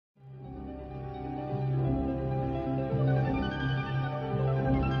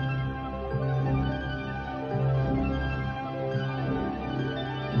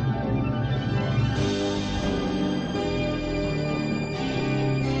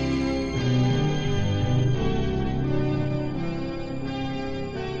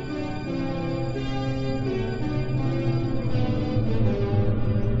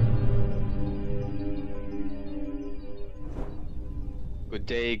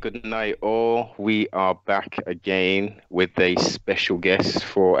Hey, good night, all. We are back again with a special guest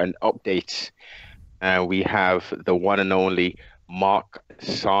for an update. We have the one and only Mark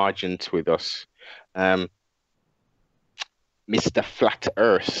Sargent with us, um, Mr. Flat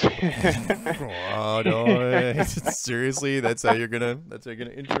Earth. Oh no! Seriously, that's how you're gonna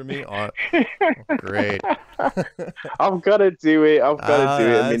intro me? Oh, great. I've got to do it. I've got to Ah, do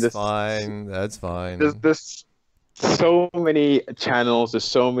it. I mean, that's fine. That's there's, fine. there's so many channels. There's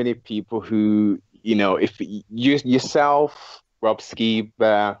so many people who, if you yourself, Rob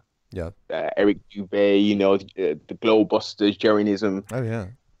Skiba, Yeah. Eric Dubé, the Globebusters, Joeyism, Oh yeah.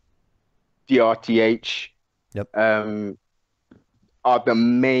 DRTH, Yep. um, are the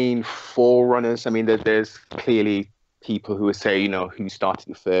main forerunners. I mean, there's clearly people who would say, who started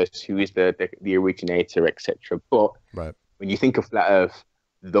it first, who is the originator, etc. But Right. when you think of Flat Earth,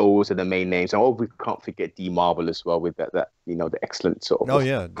 those are the main names. And we can't forget D Marvel as well with that the excellent sort Oh of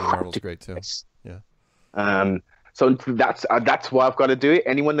yeah. D Marvel's practical great too. effects. Yeah. So that's why I've got to do it.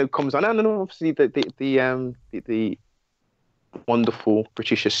 Anyone that comes on, and then obviously the wonderful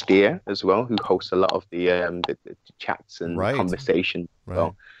Patricia Steer as well, who hosts a lot of the chats and the Right. conversations as Right.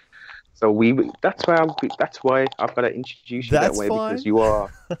 well. So that's why I've got to introduce you that That's way because fine. you are,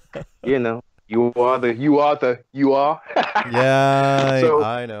 you know, you are. Yeah, So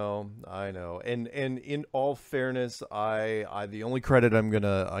I know, I know. And in all fairness, I the only credit I'm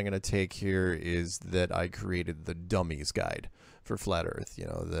gonna take here is that I created the dummies guide for Flat Earth. You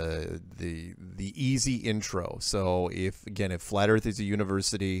know, the easy intro. So if Flat Earth is a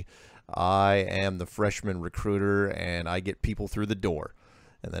university, I am the freshman recruiter and I get people through the door.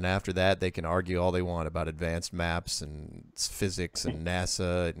 And then after that, they can argue all they want about advanced maps and physics and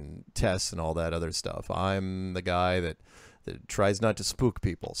NASA and tests and all that other stuff. I'm the guy that tries not to spook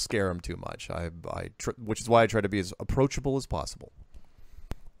people, scare them too much. Which is why I try to be as approachable as possible.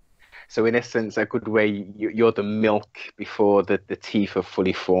 so in essence, a good way you're the milk before the teeth are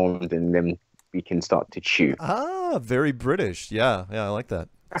fully formed, and then we can start to chew. Ah, very British. Yeah, yeah, I like that.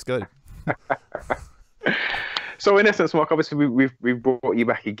 It's good. So in essence, Mark, obviously we've brought you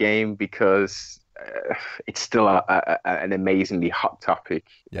back again because it's still an amazingly hot topic.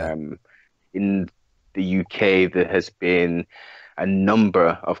 Yeah. In the UK, there has been a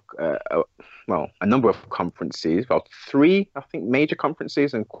number of a number of conferences, well, three, I think, major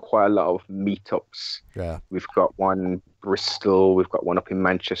conferences and quite a lot of meetups. Yeah. We've got one in Bristol, we've got one up in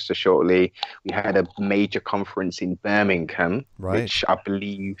Manchester shortly. We had a major conference in Birmingham, Right. which I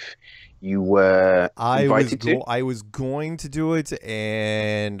believe you were invited to. I was going to do it,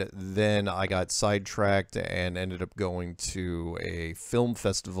 and then I got sidetracked and ended up going to a film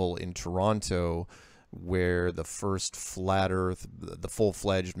festival in Toronto where the first Flat Earth, the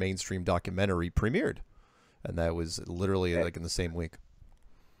full-fledged mainstream documentary premiered, and that was literally like in the same week.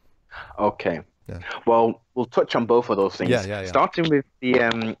 Okay. Yeah. Well, we'll touch on both of those Yeah, things. yeah, yeah. Starting with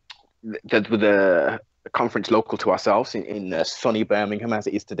the conference local to ourselves in sunny Birmingham as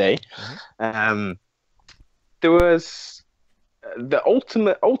it is today. Hmm. Um, there was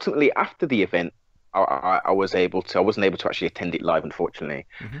ultimately after the event. I was able to. I wasn't able to actually attend it live, unfortunately.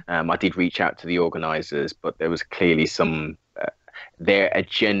 Hmm. I did reach out to the organizers, but there was clearly some their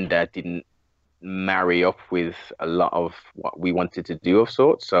agenda didn't marry up with a lot of what we wanted to do of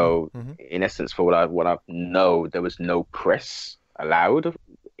sorts. So, Hmm. in essence, for what I know, there was no press allowed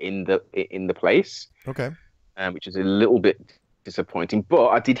in the place, Okay. which is a little bit disappointing. But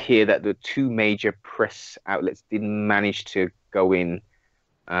I did hear that the two major press outlets didn't manage to go in.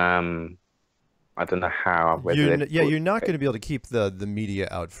 Um, I don't know how, whether they Yeah, put. you're not going to be able to keep the media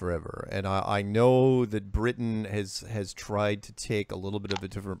out forever. And I know that Britain has tried to take a little bit of a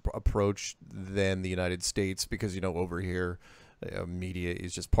different approach than the United States because, over here, media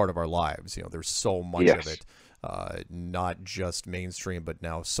is just part of our lives. There's so much of Yes. it, not just mainstream, but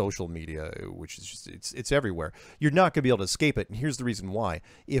now social media, which is just it's everywhere. You're not going to be able to escape it. And here's the reason why: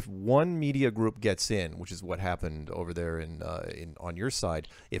 if one media group gets in, which is what happened over there in on your side,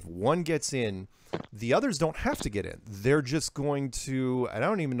 if one gets in, the others don't have to get in. They're just going to, and I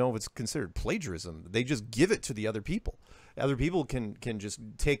don't even know if it's considered plagiarism. They just give it to the other people. Other people can just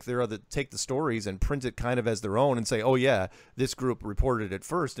take the stories and print it kind of as their own and say, oh yeah, this group reported it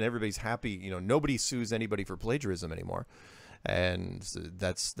first, and everybody's happy. Nobody sues anybody for plagiarism anymore, and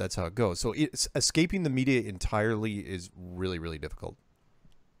that's how it goes. So escaping the media entirely is really really difficult.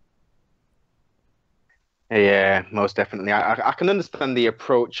 Yeah, most definitely. I can understand the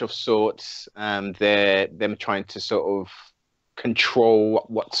approach of sorts. They're them trying to sort of control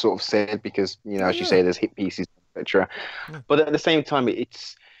what's sort of said because Oh as you yeah, say, there's hit pieces, etc. yeah, But at the same time,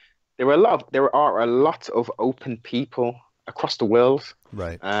 there are a lot of open people across the world.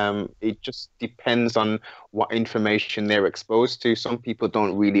 Right. It just depends on what information they're exposed to. Some people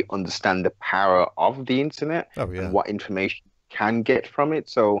don't really understand the power of the internet Oh and yeah. what information can get from it.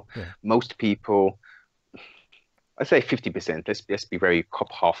 So Yeah. most people, I say 50%, let's be very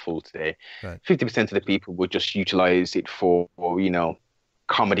cup half full today. Right. 50% of the people would just utilize it for,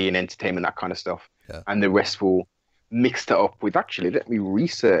 comedy and entertainment, that kind of stuff. Yeah. And the rest will mix that up with actually, let me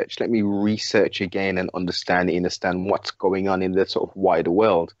research again and understand what's going on in the sort of wider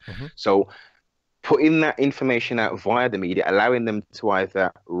world. Hmm. So putting that information out via the media, allowing them to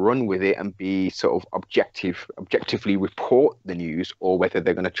either run with it and be sort of objectively report the news, or whether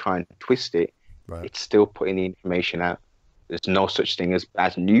they're going to try and twist it, Right. it's still putting the information out. There's no such thing as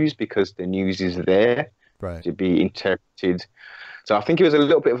bad news because the news is there Right. to be interpreted. So I think it was a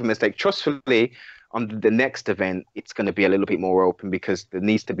little bit of a mistake. Trustfully, on the next event, it's going to be a little bit more open because there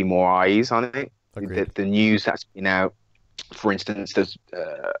needs to be more eyes on it. Agreed. The news that's been out, for instance,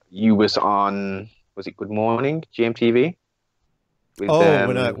 you was on, was it Good Morning, GMTV? With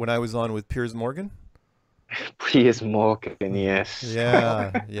Oh, when I was on with Piers Morgan. Piers Morgan, yes.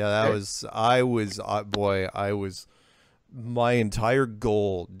 Yeah, yeah, boy, my entire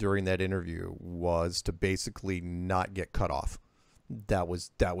goal during that interview was to basically not get cut off. That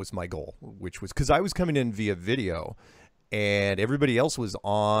was my goal, which was because I was coming in via video and everybody else was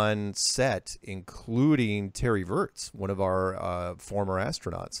on set, including Terry Virts, one of our former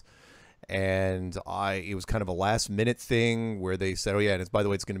astronauts. And it was kind of a last minute thing where they said, oh yeah, and by the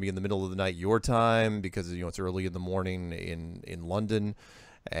way, it's going to be in the middle of the night your time because it's early in the morning in London.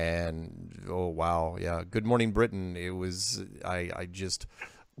 And oh wow, yeah, Good Morning Britain. It was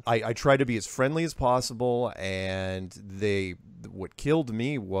I tried to be as friendly as possible, and what killed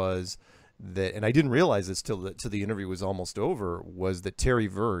me was that, and I didn't realize this till the interview was almost over, was that Terry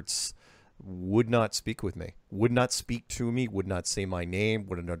Virts would not speak with me, would not speak to me, would not say my name,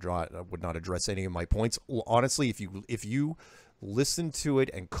 would not address any of my points. Honestly, if you listen to it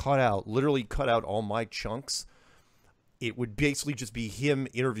and literally cut out all my chunks, it would basically just be him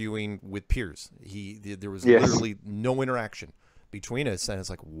interviewing with Piers. There was literally no interaction between us, and it's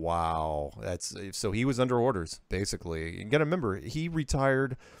like, wow, so he was under orders basically. You got to remember, he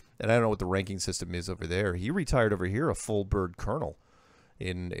retired, and I don't know what the ranking system is over there. He retired over here a full bird colonel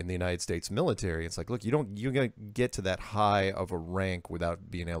in the United States military. It's like, look, you're gonna get to that high of a rank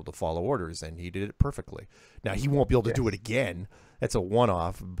without being able to follow orders, and he did it perfectly. Now he won't be able to do it again. That's a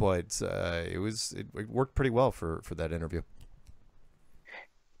one-off, but it worked pretty well for that interview.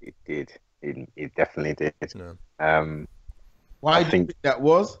 It did. It definitely did. Yeah. Why do you think that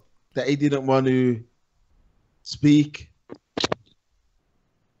was? That he didn't want to speak?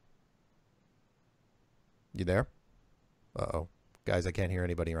 You there? Uh-oh. Guys, I can't hear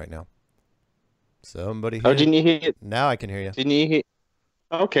anybody right now. Somebody Oh, didn't you hear it? Now I can hear you. Didn't you hear?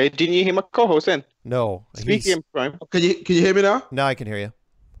 Okay, didn't you hear my co-host then? No. Speaking Prime. Can you hear me now? Now I can hear you.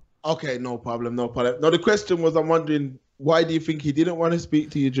 Okay, no problem. No, the question was, I'm wondering, why do you think he didn't want to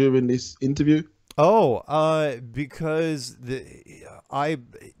speak to you during this interview? Oh, because the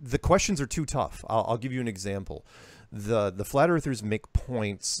questions are too tough. I'll give you an example. The flat earthers make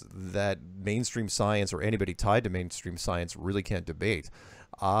points that mainstream science or anybody tied to mainstream science really can't debate.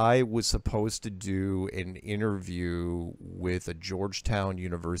 I was supposed to do an interview with a Georgetown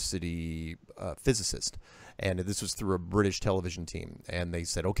University physicist, and this was through a British television team. And they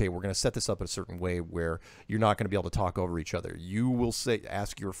said, okay, we're going to set this up a certain way where you're not going to be able to talk over each other. You will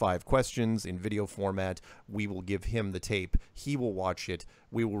ask your 5 questions in video format. We will give him the tape. He will watch it.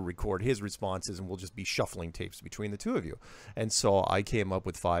 We will record his responses, and we'll just be shuffling tapes between the two of you. And so I came up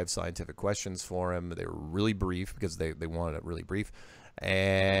with 5 scientific questions for him. They were really brief because they wanted it really brief.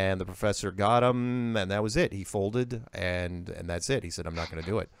 And the professor got him, and that was it. He folded, and that's it. He said, I'm not going to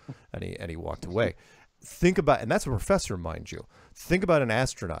do it. And he walked away. Think about, and that's a professor, mind you. Think about an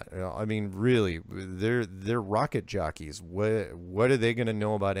astronaut. I mean, really, they're rocket jockeys. What are they going to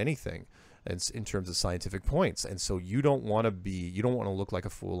know about anything in terms of scientific points? And so you don't want to look like a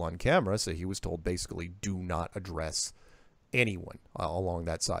fool on camera. So he was told basically, do not address anyone along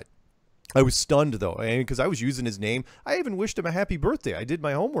that side. I was stunned, though, because I was using his name. I even wished him a happy birthday. I did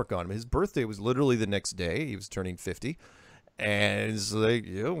my homework on him. His birthday was literally the next day. He was turning 50. And it's like,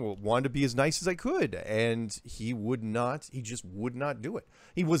 wanted to be as nice as I could. And he just would not do it.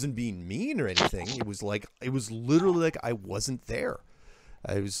 He wasn't being mean or anything. It was literally like I wasn't there.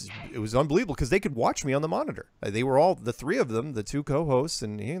 It was unbelievable because they could watch me on the monitor. They were all, the 3 of them, the 2 co-hosts,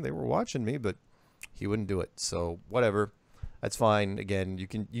 and they were watching me, but he wouldn't do it. So whatever. That's fine. Again, you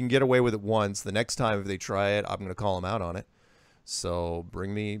can get away with it once. The next time if they try it, I'm going to call them out on it. So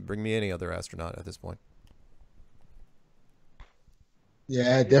bring me any other astronaut at this point.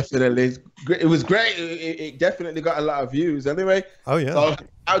 Yeah, definitely. It was great. It definitely got a lot of views. Anyway, Oh yeah. so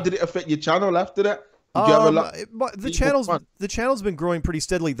how did it affect your channel after that? Did you have a lot But of people come on? the channel's been growing pretty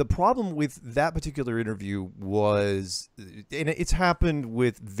steadily. The problem with that particular interview was, and it's happened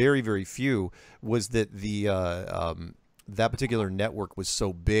with very, very few, was that that particular network was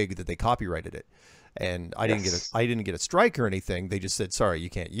so big that they copyrighted it, and I didn't get a strike or anything. They just said, sorry, you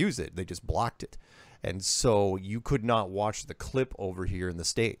can't use it. They just blocked it, and so you could not watch the clip over here in the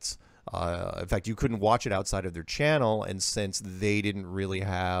States. In fact, you couldn't watch it outside of their channel, and since they didn't really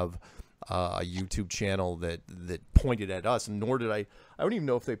have a YouTube channel that pointed at us, and nor did I don't even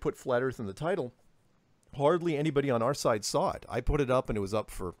know if they put Flat Earth in the title. Hardly anybody on our side saw it. I put it up, and it was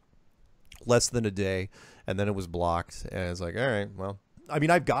up for less than a day, and then it was blocked. And it's like, all right, well, I mean,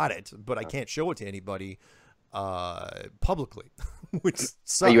 I've got it, but I can't show it to anybody publicly, which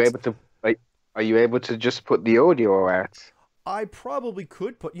sucks. Are you able to just put the audio out? I probably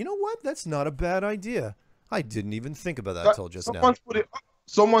could put. You know what? That's not a bad idea. I didn't even think about that until just now. Put it up.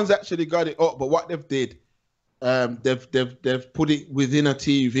 Someone's actually got it up, but what they've did, they've put it within a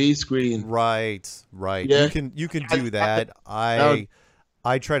TV screen. Right. Yeah. You can do that.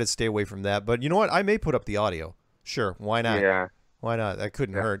 I try to stay away from that, but you know what? I may put up the audio. Sure, why not? Yeah. Why not? That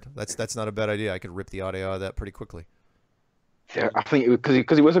couldn't hurt. That's not a bad idea. I could rip the audio out of that pretty quickly. Yeah, I think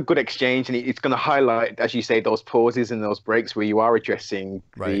because it was a good exchange, and it's going to highlight, as you say, those pauses and those breaks where you are addressing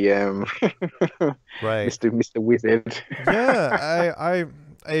the right, Mr. Wizard. Yeah,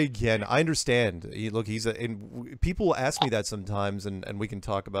 again, I understand. Look, and people ask me that sometimes, and we can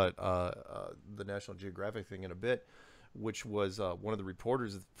talk about the National Geographic thing in a bit, which was one of the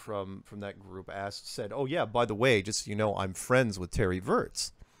reporters from that group said, oh yeah, by the way, just so you know, I'm friends with Terry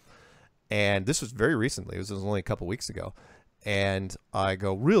Virts, and this was very recently. This was only a couple weeks ago. And I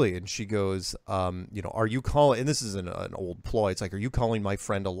go, really? And she goes, are you calling, and this is an old ploy, it's like, are you calling my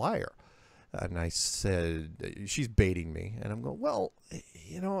friend a liar? And I said, she's baiting me. And I'm going, well,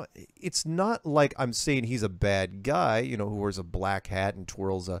 it's not like I'm saying he's a bad guy, who wears a black hat and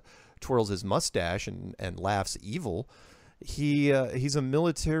twirls his mustache and laughs evil. He's a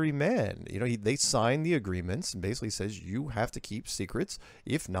military man. They sign the agreements and basically says you have to keep secrets.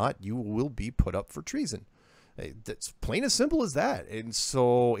 If not, you will be put up for treason. That's plain as simple as that. And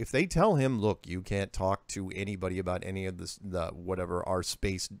so if they tell him, look, you can't talk to anybody about any of this, the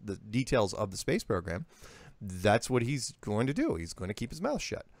details of the space program, that's what he's going to do. He's going to keep his mouth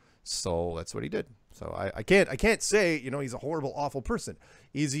shut. So that's what he did. So I can't say, he's a horrible, awful person.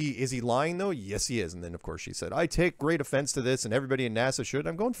 Is he lying though? Yes, he is. And then of course she said, I take great offense to this, and everybody in NASA should.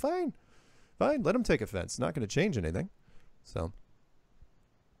 I'm going, fine, let him take offense. It's not going to change anything. So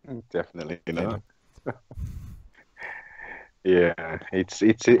definitely, Yeah, it's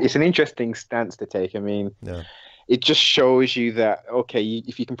an interesting stance to take. I mean, it just shows you that, okay,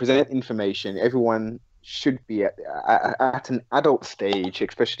 if you can present information, everyone should be at an adult stage,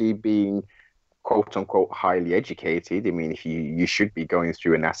 especially being quote unquote highly educated. I mean, if you should be going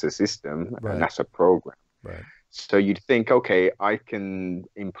through a NASA system, a NASA program. Right. So you'd think, okay, I can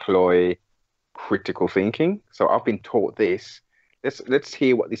employ critical thinking. So I've been taught this. Let's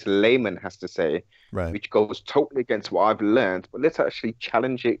hear what this layman has to say, which goes totally against what I've learned. But let's actually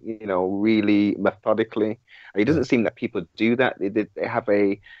challenge it, really methodically. It doesn't seem that people do that. They have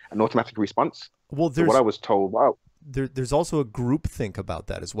an automatic response. Well, so what I was told, wow. There's also a group think about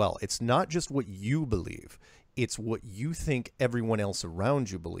that as well. It's not just what you believe. It's what you think everyone else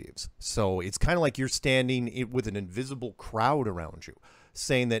around you believes. So it's kind of like you're standing with an invisible crowd around you,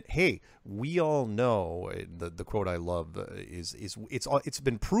 saying that, hey, we all know, the quote I love is it's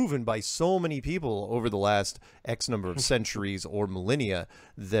been proven by so many people over the last X number of centuries or millennia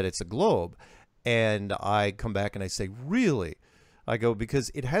that it's a globe. And I come back and I say, really? I go,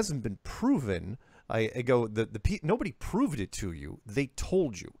 because it hasn't been proven. I go, nobody proved it to you. They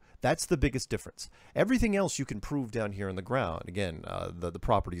told you. That's the biggest difference. Everything else you can prove down here on the ground. Again, the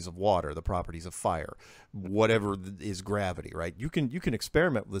properties of water, the properties of fire, whatever is gravity, right? You can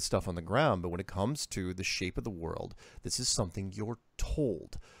experiment with this stuff on the ground, but when it comes to the shape of the world, this is something you're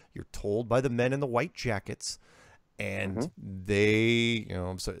told. You're told by the men in the white jackets, and they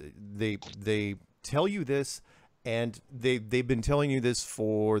tell you this, and they've been telling you this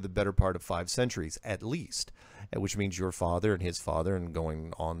for the better part of 5 centuries at least. Which means your father and his father and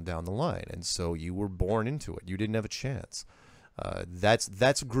going on down the line. And so you were born into it. You didn't have a chance. That's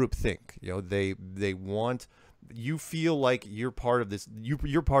groupthink. They want, you feel like you're part of this,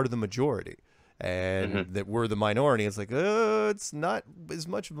 you're part of the majority, and that we're the minority. It's like, it's not as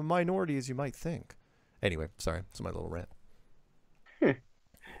much of a minority as you might think. Anyway, sorry, it's my little rant.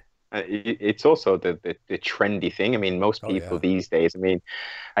 It's also the trendy thing. I mean, most Oh people yeah. these days, I mean,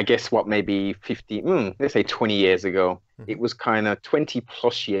 I guess what maybe 50, let's say 20 years ago, Hmm. it was kind of 20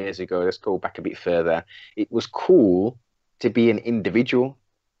 plus years ago. Let's go back a bit further. It was cool to be an individual,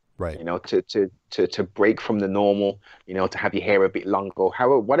 Right. to break from the normal, to have your hair a bit longer,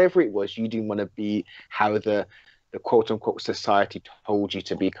 how whatever it was, you didn't want to be how the quote unquote society told you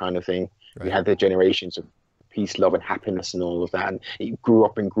to be kind of thing. We Right. had the generations of peace, love, and happiness and all of that. And it grew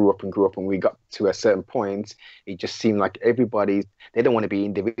up and grew up and grew up. And we got to a certain point, it just seemed like they don't want to be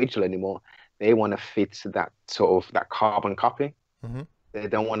individual anymore. They want to fit that sort of that carbon copy. Hmm. They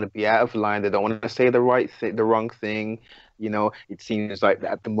don't want to be out of line. They don't want to say the right thing, the wrong thing. It seems like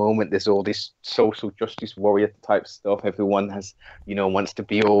at the moment there's all this social justice warrior type stuff. Everyone wants to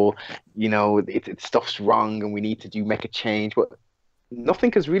be all, stuff's wrong and we need to make a change. But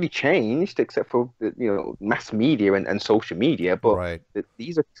nothing has really changed except for mass media and social media. But Right.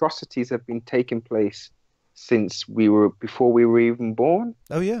 these atrocities have been taking place since before we were even born.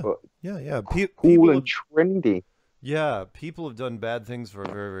 Oh yeah. But Yeah. Yeah. cool and trendy. Yeah, people have done bad things for a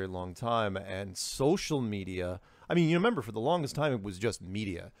very, very long time, and social media. I mean, you remember for the longest time it was just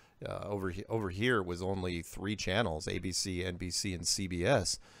media. Over here it was only three channels: ABC, NBC, and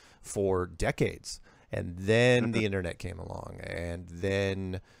CBS for decades. And then the internet came along, and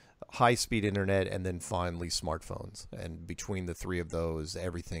then high-speed internet, and then finally smartphones. And between the three of those,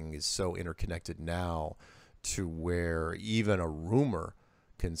 everything is so interconnected now to where even a rumor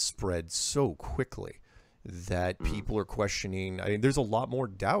can spread so quickly that people are questioning. I mean, there's a lot more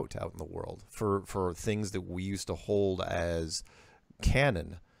doubt out in the world for things that we used to hold as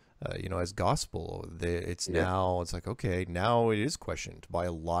canon, as gospel. It's Yeah. now, it's like, okay, now it is questioned by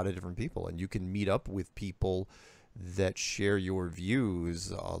a lot of different people, and you can meet up with people that share your views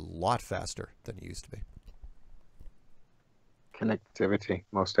a lot faster than it used to be. Connectivity,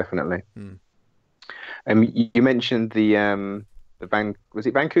 most definitely. Hmm. You mentioned was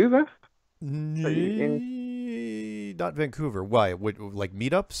it Vancouver? That you in? Not Vancouver. Why? What, like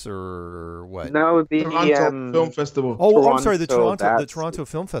meetups or what? No, the Toronto Film Festival. Oh, I'm sorry, the That's Toronto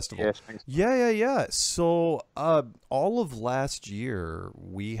Film Festival. yes, thanks. Yeah. So, all of last year,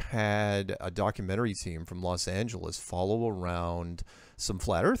 we had a documentary team from Los Angeles follow around some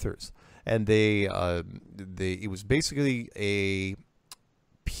flat earthers, and it was basically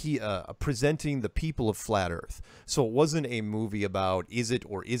presenting the people of flat Earth. So it wasn't a movie about is it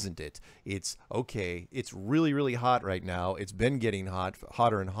or isn't it. It's okay. It's really, really hot right now. It's been getting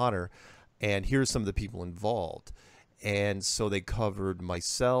hotter and hotter, and here's some of the people involved. And so they covered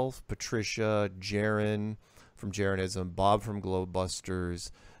myself, Patricia, Jaron from Jaronism, Bob from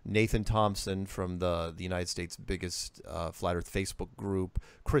Globebusters, Nathan Thompson from the United States' biggest flat Earth Facebook group,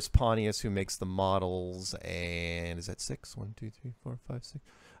 Chris Pontius, who makes the models, and is that six? 1, 2, 3, 4, 5, 6.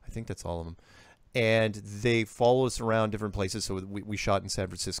 I think that's all of them. And they follow us around different places. So we shot in San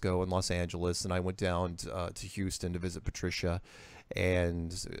Francisco and Los Angeles, and I went down to Houston to visit Patricia.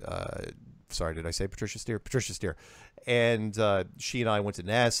 And sorry, did I say Patricia Steer? Patricia Steer. And she and I went to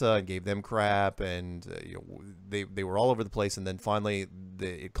NASA and gave them crap, and they were all over the place. And then finally,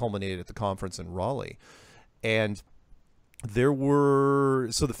 it culminated at the conference in Raleigh. And so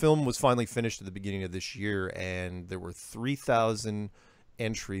the film was finally finished at the beginning of this year, and there were 3,000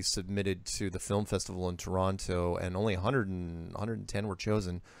 entries submitted to the film festival in Toronto, and only 110 were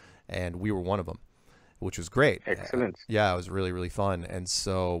chosen, and we were one of them, which was great. Excellent. Yeah, it was really, really fun. And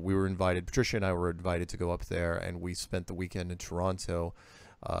so we were invited, Patricia and I were invited to go up there, and we spent the weekend in Toronto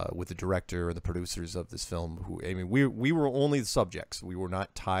with the director and the producers of this film. We were only the subjects. We were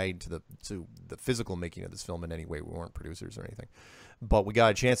not tied to the physical making of this film in any way. We weren't producers or anything. But we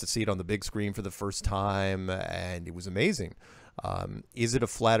got a chance to see it on the big screen for the first time, and it was amazing. Is it a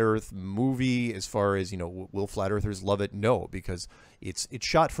flat Earth movie as far as, will flat earthers love it? No, because it's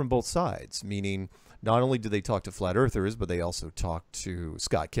shot from both sides, meaning not only do they talk to flat earthers, but they also talk to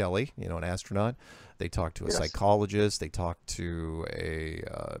Scott Kelly, an astronaut. They talk to a psychologist. They talk to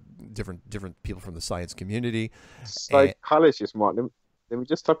different people from the science community. Psychologist, Mark. Let me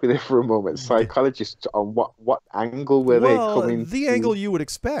just stop you there for a moment. Psychologists, on what angle were they coming? The angle you would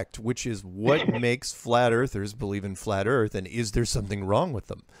expect, which is what makes flat earthers believe in flat Earth, and is there something wrong with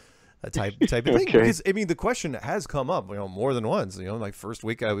them? Type of thing. Okay. Because the question has come up, more than once. My first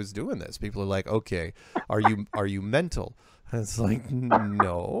week I was doing this, people are like, "Okay, are you mental?" And it's like,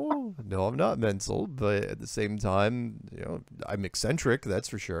 no, I'm not mental, but at the same time, I'm eccentric, that's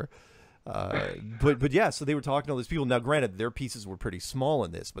for sure. But yeah, so they were talking to all these people. Now, granted, their pieces were pretty small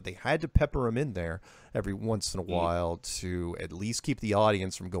in this, but they had to pepper them in there every once in a while to at least keep the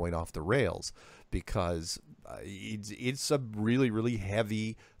audience from going off the rails. Because it's a really, really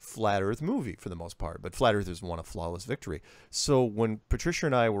heavy Flat Earth movie for the most part. But Flat Earthers won a flawless victory. So when Patricia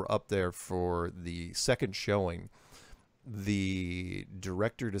and I were up there for the second showing, the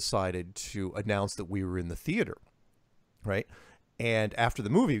director decided to announce that we were in the theater, right? And after the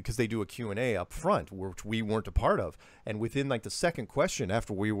movie, because they do a Q&A up front, which we weren't a part of, and within like the second question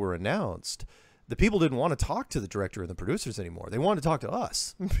after we were announced, the people didn't want to talk to the director and the producers anymore. They wanted to talk to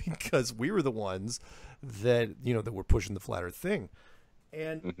us because we were the ones that, you know, that were pushing the Flat Earth thing.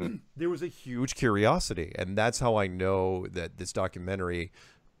 And there was a huge curiosity. And that's how I know that this documentary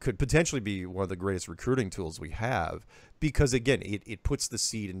could potentially be one of the greatest recruiting tools we have, because again, it puts the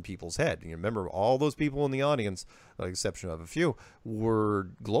seed in people's head. You remember, all those people in the audience, with the exception of a few, were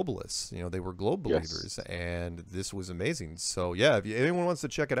globalists. You know, they were globe believers, and this was amazing. So yeah, if anyone wants to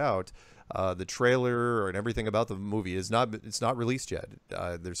check it out, the trailer and everything about the movie it's not released yet.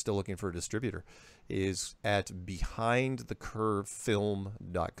 They're still looking for a distributor. Is at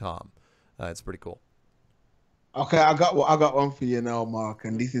behindthecurvefilm.com. It's pretty cool. Okay, I got one for you now, Mark,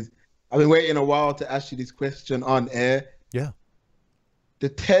 and this is, I've been waiting a while to ask you this question on air. Yeah. The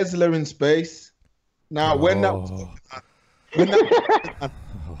Tesla in space. Now, when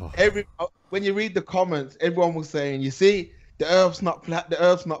you read the comments, everyone was saying, you see, the Earth's not flat. The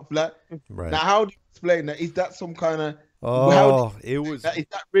Earth's not flat. Right. Now, how do you explain that? Is that some kind of is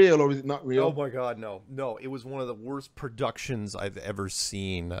that real or is it not real? Oh my God, no! It was one of the worst productions I've ever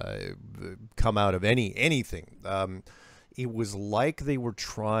seen come out of anything. It was like they were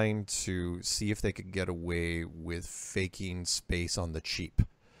trying to see if they could get away with faking space on the cheap.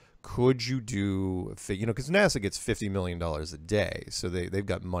 Could you do, you know, because NASA gets $50 million a day, so they've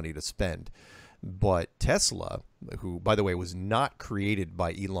got money to spend. But Tesla, who, by the way, was not created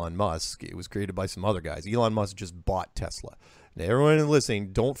by Elon Musk, it was created by some other guys. Elon Musk just bought Tesla. Now, everyone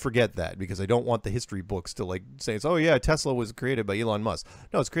listening, don't forget that, because I don't want the history books to like say, oh yeah, Tesla was created by Elon Musk.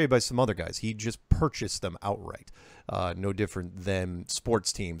 No, it's created by some other guys. He just purchased them outright. No different than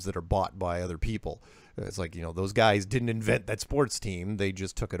sports teams that are bought by other people. It's like, you know, those guys didn't invent that sports team. They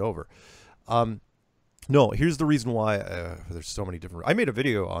just took it over. No, here's the reason why there's so many different. I made a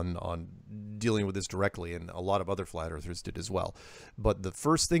video on dealing with this directly, and a lot of other flat earthers did as well. But the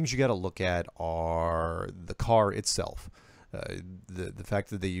first things you got to look at are the car itself. The fact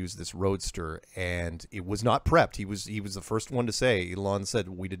that they used this roadster, and it was not prepped. He was the first one to say. Elon said,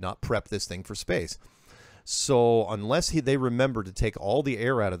 we did not prep this thing for space. So unless they remember to take all the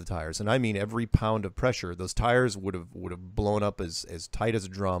air out of the tires, and I mean every pound of pressure, those tires would have blown up as tight as a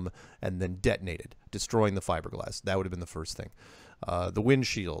drum and then detonated, destroying the fiberglass. That would have been the first thing. The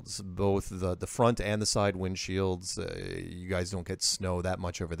windshields, both the front and the side windshields, you guys don't get snow that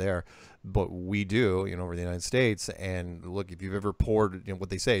much over there, but we do, you know, over the United States. And look, if you've ever poured, you know,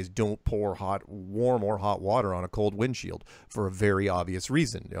 what they say is don't pour warm or hot water on a cold windshield, for a very obvious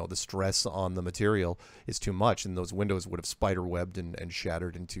reason. You know, the stress on the material is too much, and those windows would have spider webbed and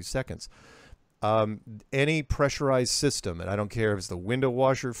shattered in 2 seconds. Any pressurized system, and I don't care if it's the window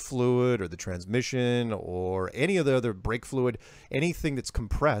washer fluid or the transmission or any of the other brake fluid, anything that's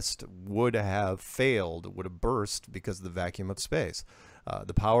compressed would have failed, would have burst because of the vacuum of space.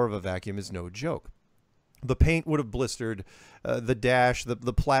 The power of a vacuum is no joke. The paint would have blistered, the dash,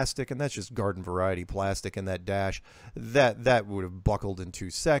 the plastic, and that's just garden variety plastic in that dash, that would have buckled in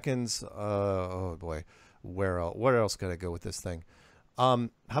 2 seconds. Oh boy, where else could I go with this thing? How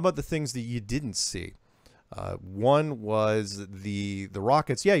about the things that you didn't see? One was the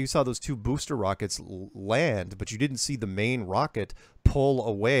rockets. Yeah, you saw those 2 booster rockets land, but you didn't see the main rocket pull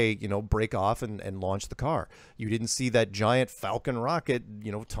away, you know, break off and launch the car. You didn't see that giant Falcon rocket,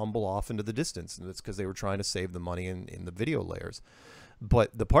 you know, tumble off into the distance. And that's because they were trying to save the money in the video layers.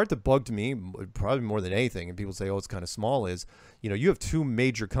 But the part that bugged me, probably more than anything, and people say, oh, it's kind of small, is, you know, you have 2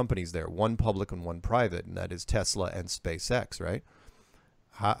 major companies there, one public and one private, and that is Tesla and SpaceX, right?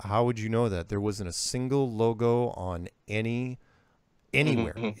 How would you know that? There wasn't a single logo on anywhere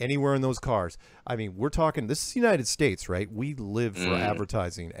in those cars. I mean, we're talking, this is the United States, right? We live for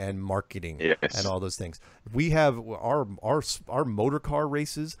advertising and marketing and all those things. We have our motor car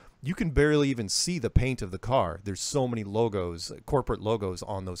races. You can barely even see the paint of the car. There's so many logos, corporate logos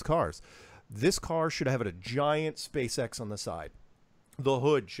on those cars. This car should have a giant SpaceX on the side. The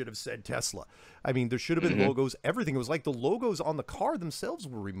hood should have said Tesla. I mean, there should have been logos, everything. It was like the logos on the car themselves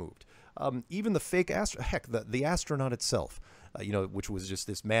were removed. Even the fake the astronaut itself, you know, which was just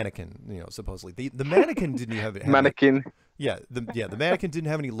this mannequin, you know, supposedly. The mannequin didn't have it. Mannequin. The mannequin didn't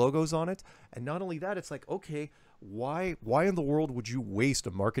have any logos on it. And not only that, it's like, okay, why in the world would you waste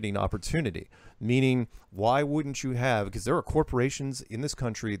a marketing opportunity? Meaning, why wouldn't you have, because there are corporations in this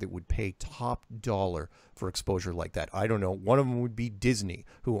country that would pay top dollar for exposure like that. I don't know. One of them would be Disney,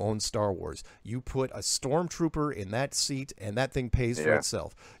 who owns Star Wars. You put a stormtrooper in that seat and that thing pays for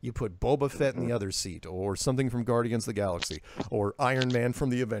itself. You put Boba Fett in the other seat, or something from Guardians of the Galaxy, or Iron Man from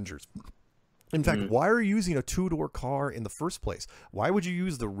the Avengers. In fact, why are you using a two-door car in the first place? Why would you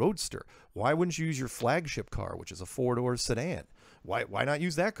use the Roadster? Why wouldn't you use your flagship car, which is a four-door sedan? Why not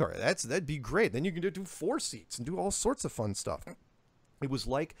use that car? That'd be great. Then you can do 4 seats and do all sorts of fun stuff. It was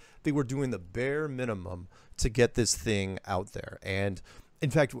like they were doing the bare minimum to get this thing out there. And in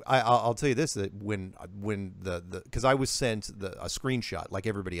fact, I'll tell you this, that when because I was sent a screenshot like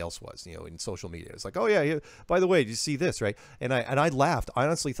everybody else was, you know, in social media. It's like, oh yeah, by the way, did you see this, right? And I laughed. I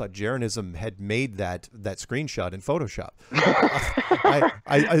honestly thought Jaronism had made that screenshot in Photoshop.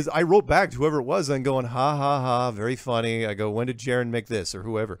 I wrote back to whoever it was and going, ha ha ha, very funny. I go, when did Jaron make this, or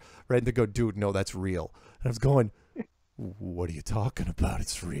whoever? Right? And they go, dude, no, that's real. And I was going, what are you talking about?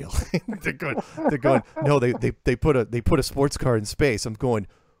 It's real. they're going, no, they put a sports car in space. I'm going,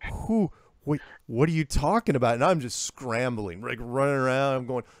 wait, what are you talking about? And I'm just scrambling, like running around.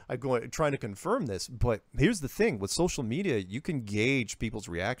 I'm going trying to confirm this. But here's the thing, with social media, you can gauge people's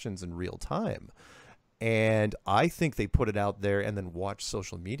reactions in real time. And I think they put it out there and then watched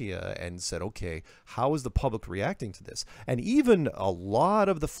social media and said, okay, how is the public reacting to this? And even a lot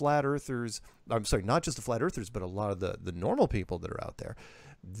of the flat earthers, I'm sorry, not just the flat earthers, but a lot of the normal people that are out there,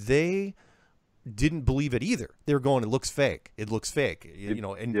 they didn't believe it either. They were going, it looks fake. It looks fake. You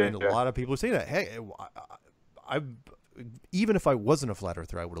know, and a lot of people are saying that, hey, even if I wasn't a flat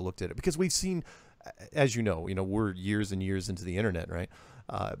earther, I would have looked at it, because we've seen, as you know, we're years and years into the internet, right?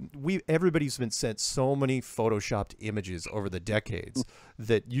 Everybody's been sent so many photoshopped images over the decades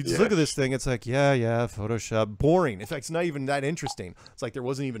that you just look at this thing, it's like, yeah, Photoshop, boring. In fact, it's not even that interesting. It's like there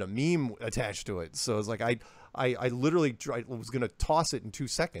wasn't even a meme attached to it. So it's like I literally was going to toss it in 2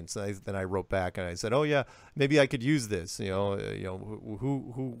 seconds. Then I wrote back and I said, oh yeah, maybe I could use this. Who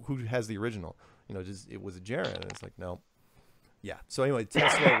has the original? It was a Jaron. And it's like, no. Yeah. So anyway,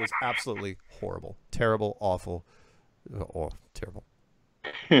 Tesla was absolutely horrible, terrible, awful, terrible.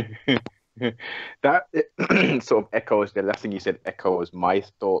 That sort of echoes the last thing you said. Echoes my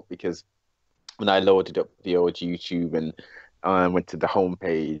thought, because when I loaded up the old YouTube and went to the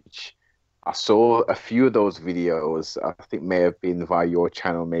homepage, I saw a few of those videos. I think may have been via your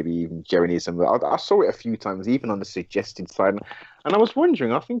channel, maybe even Jeronism. I saw it a few times, even on the suggested side. And I was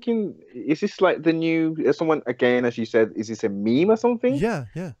wondering, I'm thinking, is this like the new, someone, again, as you said, is this a meme or something? Yeah.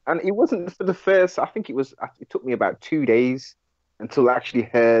 And it wasn't for the first, I think it took me about 2 days until I actually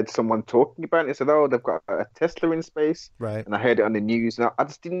heard someone talking about it. They said, oh, they've got a Tesla in space. Right. And I heard it on the news. And I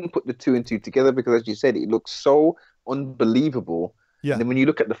just didn't put the 2 and 2 together, because, as you said, it looks so unbelievable. Yeah. And then when you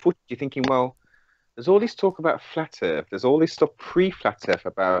look at the footage, you're thinking, well, there's all this talk about flat Earth. There's all this stuff pre-flat Earth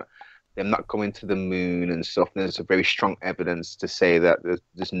about them not going to the moon and stuff. And there's a very strong evidence to say that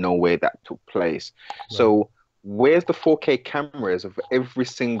there's no way that took place. Right. So where's the 4K cameras of every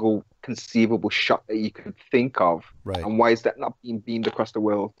single conceivable shot that you could think of? Right. And why is that not being beamed across the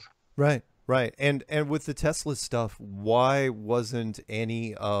world? Right. And with the Tesla stuff, why wasn't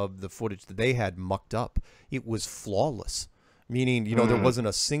any of the footage that they had mucked up? It was flawless. Meaning, there wasn't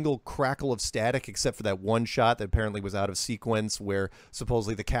a single crackle of static except for that one shot that apparently was out of sequence, where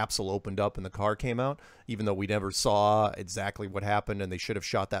supposedly the capsule opened up and the car came out, even though we never saw exactly what happened, and they should have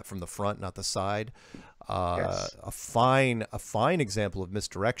shot that from the front, not the side. Yes. A fine example of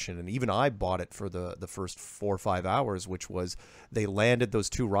misdirection, and even I bought it for the first 4 or 5 hours, which was they landed those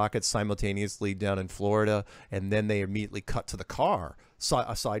 2 rockets simultaneously down in Florida, and then they immediately cut to the car,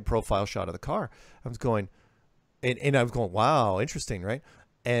 a side profile shot of the car. I was going... And I was going, wow, interesting, right?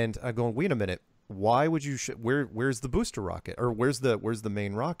 And I'm going, wait a minute, why would you? Where's the booster rocket, or where's the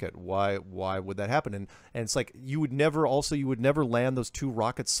main rocket? Why would that happen? And it's like you would never land those 2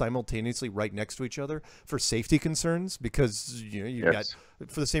 rockets simultaneously right next to each other for safety concerns, because you got,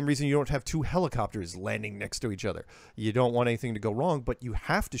 for the same reason you don't have 2 helicopters landing next to each other. You don't want anything to go wrong, but you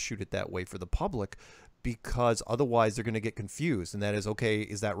have to shoot it that way for the public, because otherwise they're going to get confused. And that is, okay,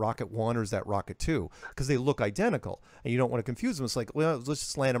 is that rocket 1 or is that rocket 2? Because they look identical and you don't want to confuse them. It's like, well, let's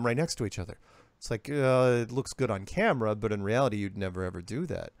just land them right next to each other. It's like, it looks good on camera, but in reality, you'd never ever do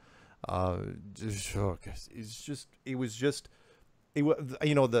that. The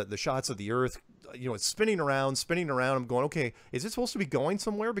shots of the Earth it's spinning around, spinning around. I'm going, okay, is it supposed to be going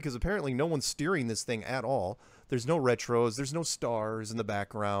somewhere? Because apparently no one's steering this thing at all. There's no retros, there's no stars in the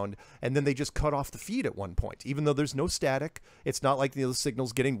background, and then they just cut off the feed at one point. Even though there's no static, it's not like the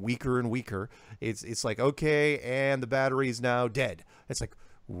signal's getting weaker and weaker. It's like, okay, and the battery is now dead. It's like,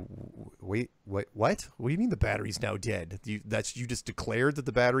 wait, what? What do you mean the battery's now dead? You just declared that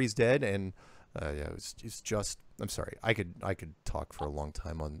the battery's dead? And yeah, it's just. I'm sorry. I could talk for a long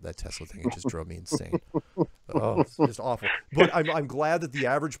time on that Tesla thing. It just drove me insane. Oh, it's just awful. But I'm glad that the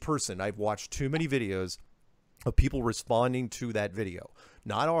average person. I've watched too many videos of people responding to that video,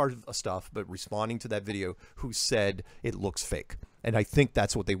 not our stuff, but responding to that video, who said it looks fake. And I think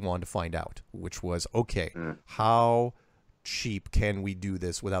that's what they wanted to find out, which was, okay, how cheap can we do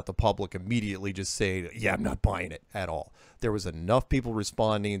this without the public immediately just saying, yeah, I'm not buying it at all. There was enough people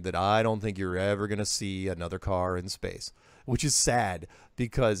responding that I don't think you're ever going to see another car in space, which is sad,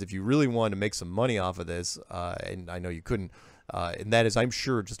 because if you really wanted to make some money off of this, and I know you couldn't, and that is, I'm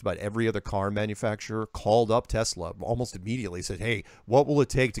sure just about every other car manufacturer called up Tesla almost immediately, said, hey, what will it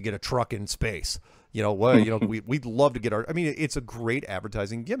take to get a truck in space? We'd love to get our, I mean, it's a great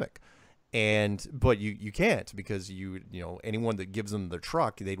advertising gimmick. But you can't, because anyone that gives them the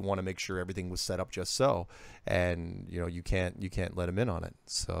truck, they'd want to make sure everything was set up just so, and you can't let them in on it.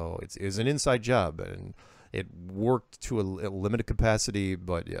 So it was an inside job, and it worked to a limited capacity,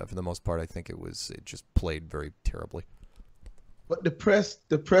 but yeah, for the most part, I think it just played very terribly. But the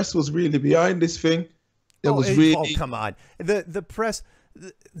press was really behind this thing. Oh, come on, the press.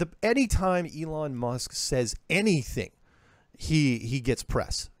 Anytime Elon Musk says anything, he gets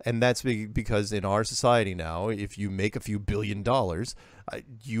press, and that's because in our society now, if you make a few $1 billion,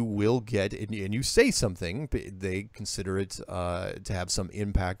 you will get, and you say something, they consider it to have some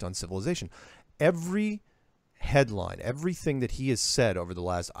impact on civilization. Every headline, everything that he has said over the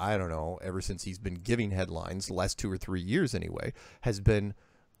last, I don't know, ever since he's been giving headlines, the last 2 or 3 years anyway, has been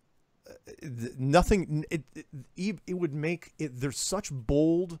nothing. It would make it, there's such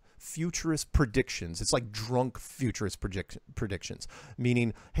bold futurist predictions. It's like drunk futurist predictions,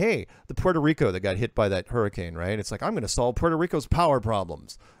 meaning, hey, the Puerto Rico that got hit by that hurricane, right? It's like, I'm going to solve Puerto Rico's power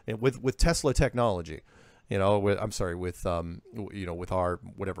problems with Tesla technology. With our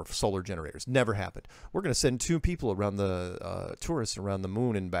whatever solar generators. Never happened. We're going to send 2 people around the tourists around the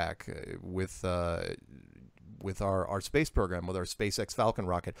moon and back with our space program, with our SpaceX Falcon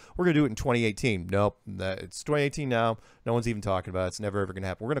rocket. We're going to do it in 2018. Nope. It's 2018 now. No one's even talking about it. It's never ever going to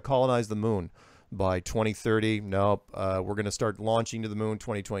happen. We're going to colonize the moon by 2030. Nope. We're going to start launching to the moon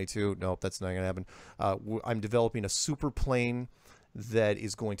 2022. Nope, that's not going to happen. I'm developing a super plane that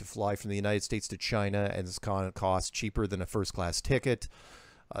is going to fly from the United States to China, and it's going to cost cheaper than a first-class ticket.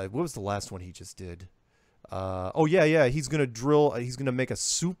 What was the last one he just did? He's going to make a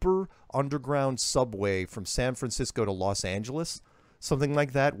super underground subway from San Francisco to Los Angeles, something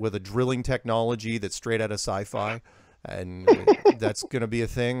like that, with a drilling technology that's straight out of sci-fi, and that's going to be a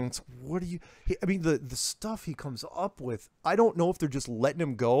thing. The stuff he comes up with, I don't know if they're just letting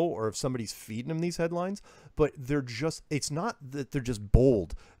him go or if somebody's feeding him these headlines, but it's not that they're just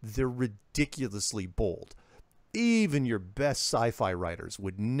bold, they're ridiculously bold. Even your best sci-fi writers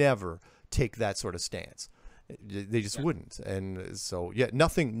would never take that sort of stance. They just wouldn't. And so, yeah,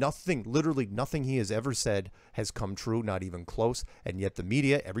 literally nothing he has ever said has come true, not even close. And yet the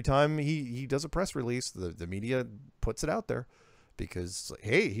media, every time he does a press release, the media puts it out there because,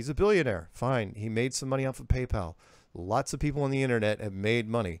 hey, he's a billionaire. Fine. He made some money off of PayPal. Lots of people on the internet have made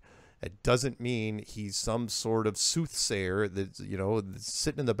money. It doesn't mean he's some sort of soothsayer that's,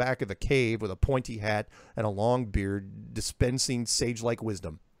 sitting in the back of a cave with a pointy hat and a long beard dispensing sage-like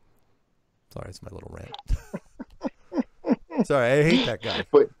wisdom. Sorry, it's my little rant. Sorry, I hate that guy.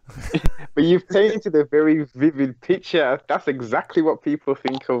 But you've painted a very vivid picture. That's exactly what people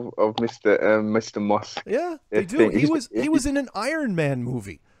think of Mr. Moss. Yeah, they do. He was in an Iron Man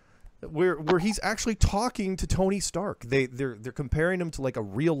movie where he's actually talking to Tony Stark. They're comparing him to like a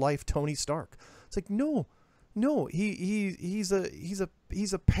real life Tony Stark. It's like no, he's a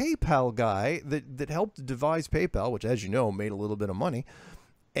PayPal guy that helped devise PayPal, which, as you know, made a little bit of money.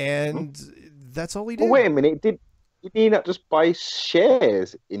 And that's all he did. Well, wait a minute. Did he not just buy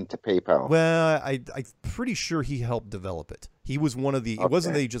shares into PayPal? Well, I'm pretty sure he helped develop it. He was one of the. Okay. It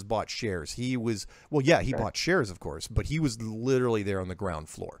wasn't that he just bought shares. He was. Well, yeah, he bought shares, of course, but he was literally there on the ground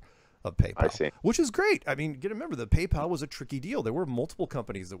floor of PayPal. I see. Which is great. I mean, remember that PayPal was a tricky deal. There were multiple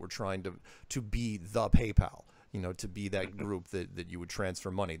companies that were trying to be the PayPal. To be that group that you would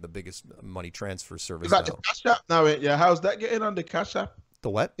transfer money, the biggest money transfer service. Is that the Cash App now? Yeah. How's that getting on the Cash App? The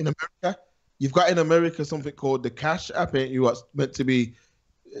what? In America? You've got in America something called the Cash App, ain't you? What's meant to be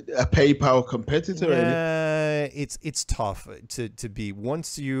a PayPal competitor. Yeah, it's tough to be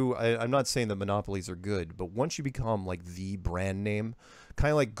once you. I'm not saying that monopolies are good, but once you become like the brand name,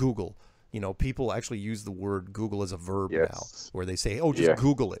 kind of like Google. You know, people actually use the word Google as a verb now, where they say, "Oh, just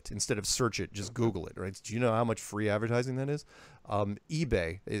Google it instead of search it. Just Google it." Right? Do you know how much free advertising that is?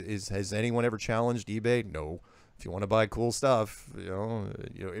 eBay has anyone ever challenged eBay? No. If you want to buy cool stuff,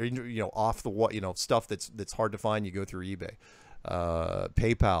 off the what, stuff that's hard to find, you go through eBay.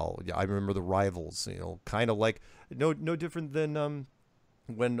 PayPal, I remember the rivals. Kind of like no different than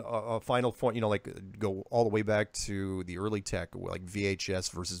when Final Form, like go all the way back to the early tech, like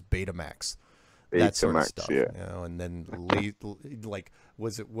VHS versus Betamax, that sort of stuff. Yeah. And then like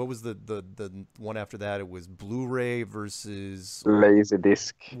what was the one after that? It was Blu-ray versus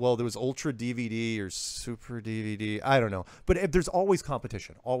Laserdisc. Well, there was Ultra DVD or Super DVD. I don't know, but there's always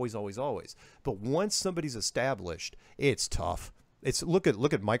competition, always. But once somebody's established, it's tough. It's look at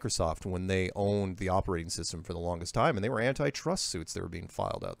Microsoft when they owned the operating system for the longest time, and they were antitrust suits that were being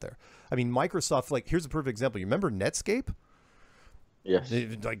filed out there. I mean, Microsoft, like, here's a perfect example. You remember Netscape? Yes.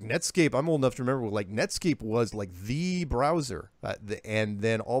 Like Netscape, I'm old enough to remember. Like Netscape was like the browser, and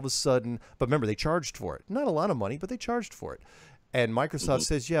then all of a sudden, but remember they charged for it. Not a lot of money, but they charged for it. And Microsoft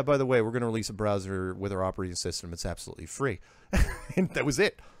says, yeah, by the way, we're going to release a browser with our operating system. It's absolutely free, and that was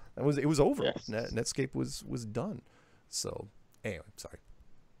it. It was over. Yes. Netscape was done. So. Anyway, sorry.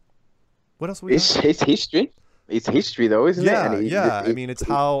 What else? It's history. It's history, though, isn't it? I mean, it's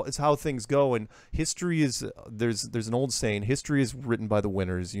how things go, and history is there's an old saying: history is written by the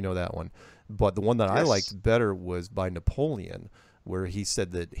winners. You know that one. But the one that I liked better was by Napoleon, where he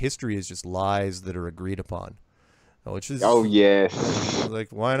said that history is just lies that are agreed upon. Which is like,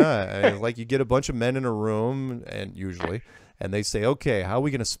 why not? I mean, like, you get a bunch of men in a room, and they say, okay, how are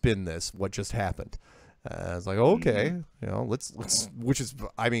we going to spin this? What just happened? It's like, okay, let's, which is,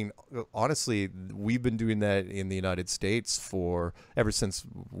 I mean, honestly, we've been doing that in the United States ever since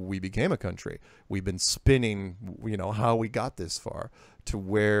we became a country. We've been spinning, how we got this far to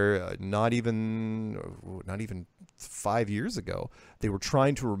where not even 5 years ago, they were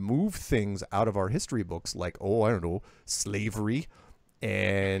trying to remove things out of our history books like, I don't know, slavery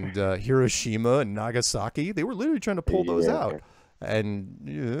and Hiroshima and Nagasaki. They were literally trying to pull those out. And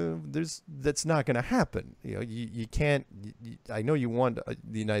that's not going to happen. You can't. I know you want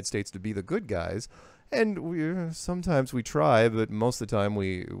the United States to be the good guys, and sometimes we try, but most of the time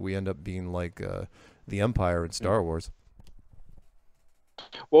we end up being like the Empire in Star Wars.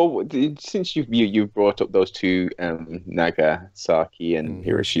 Well, since you've brought up those two, Nagasaki and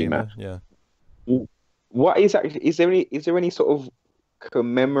Hiroshima, what is actually is there any sort of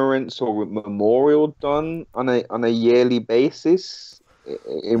commemorance or memorial done on a yearly basis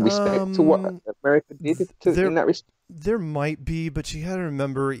in respect to what America did in that respect? There might be, but you got to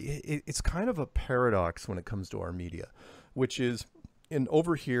remember it's kind of a paradox when it comes to our media, which is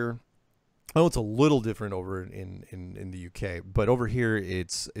over here. Oh, it's a little different over in the UK, but over here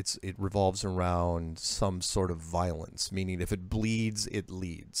it revolves around some sort of violence, meaning if it bleeds, it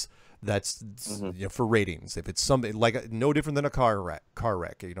leads. That's for ratings. If it's something like no different than a car wreck,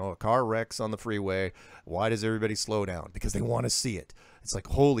 a car wrecks on the freeway. Why does everybody slow down? Because they want to see it. It's like,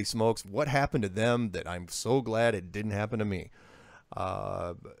 holy smokes, what happened to them that I'm so glad it didn't happen to me.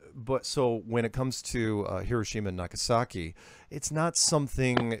 But so when it comes to Hiroshima and Nagasaki, it's not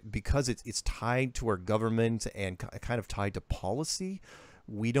something, because it's tied to our government and kind of tied to policy.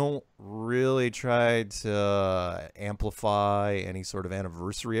 We don't really try to amplify any sort of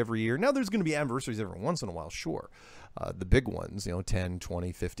anniversary every year. Now, there's going to be anniversaries every once in a while, sure. The big ones, 10,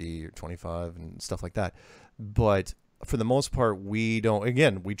 20, 50, or 25 and stuff like that. But for the most part, we don't.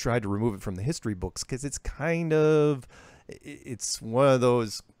 Again, we tried to remove it from the history books because it's kind of, it's one of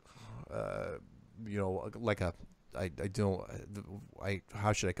those, like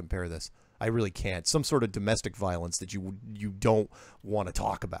how should I compare this? I really can't. Some sort of domestic violence that you don't want to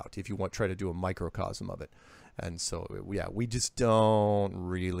talk about if you try to do a microcosm of it. And so, we just don't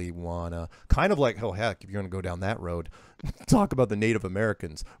really want to, kind of like, oh, heck, if you're going to go down that road, talk about the Native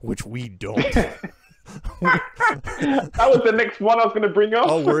Americans, which we don't. That was the next one I was going to bring up.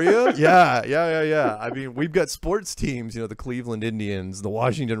 Oh, were you? Yeah. I mean, we've got sports teams, the Cleveland Indians, the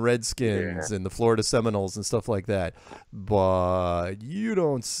Washington Redskins, and the Florida Seminoles and stuff like that. But you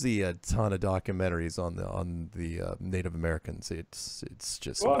don't see a ton of documentaries on the Native Americans. It's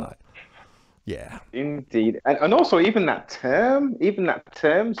just not. Yeah, indeed, and also even that term, isn't that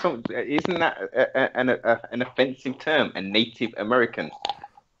an offensive term? A Native American.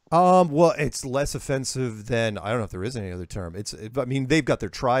 Well, it's less offensive than, I don't know if there is any other term. I mean, they've got their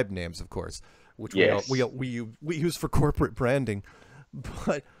tribe names, of course, which we use for corporate branding.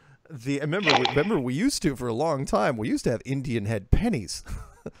 But remember we used to, for a long time, we used to have Indian head pennies.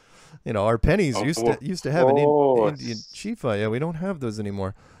 You know, our pennies used to have an Indian chifa. Yeah, we don't have those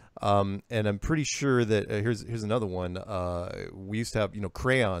anymore. And I'm pretty sure that here's another one. We used to have, you know,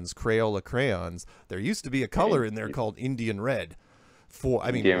 crayons, Crayola crayons. There used to be a color in there called Indian red.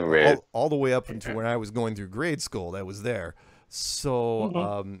 All the way up until when I was going through grade school, that was there.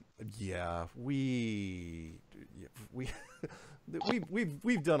 So yeah, we've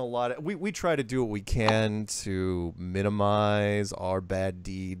done a lot. We try to do what we can to minimize our bad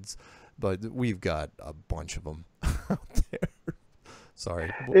deeds, but we've got a bunch of them out there.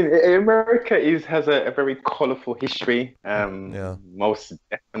 Sorry. America has a very colourful history. Yeah. Most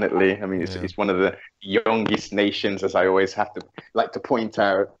definitely. I mean, it's one of the youngest nations, as I always like to point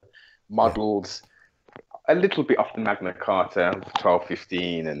out, modelled a little bit off the Magna Carta,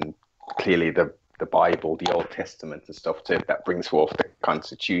 1215, and clearly the Bible, the Old Testament and stuff too. That brings forth the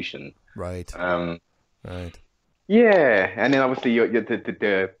Constitution. Right. Right. Yeah, and then obviously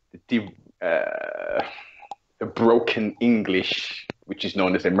the broken English, which is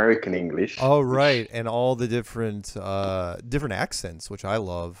known as American English. Oh, right, and all the different accents, which I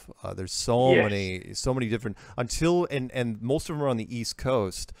love. There's so many different and most of them are on the East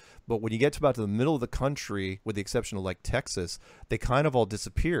Coast. But when you get to about the middle of the country, with the exception of like Texas, they kind of all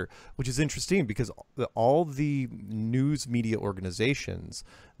disappear, which is interesting because all the news media organizations,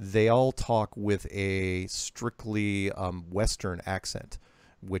 they all talk with a strictly Western accent.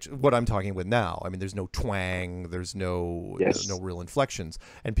 Which what I'm talking with now. I mean, there's no twang, there's no real inflections,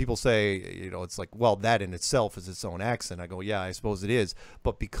 and people say, you know, it's like, well, that in itself is its own accent. I go, yeah, I suppose it is,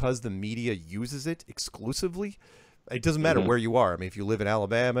 but because the media uses it exclusively, it doesn't matter where you are. I mean, if you live in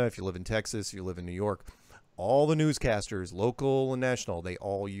Alabama, if you live in Texas, if you live in New York, all the newscasters, local and national, they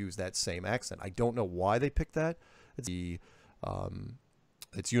all use that same accent. I don't know why they picked that. It's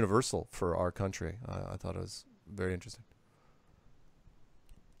universal for our country. I thought it was very interesting.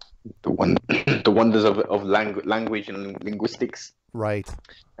 The wonders of language and linguistics. Right.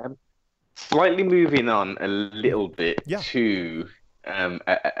 Slightly moving on a little bit to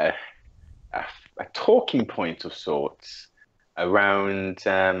a talking point of sorts around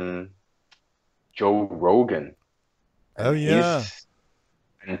Joe Rogan. Oh yeah. His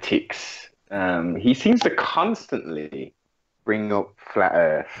antics. He seems to constantly bring up flat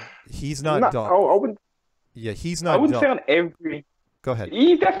Earth. He's not dumb. He's not. I wouldn't say on every. Go ahead.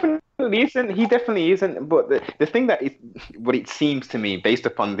 He definitely isn't. He definitely isn't. But the thing that is, what it seems to me, based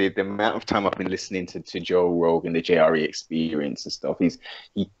upon the amount of time I've been listening to Joe Rogan, the JRE experience and stuff,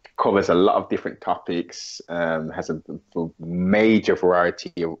 he covers a lot of different topics, has a major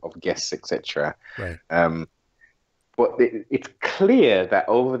variety of guests, etc. Right. But it's clear that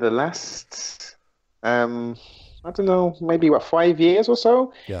over the last, I don't know, maybe 5 years or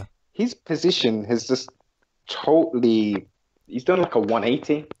so, his position has just totally. He's done like a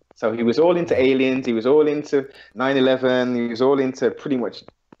 180. So he was all into aliens. He was all into 9/11. He was all into pretty much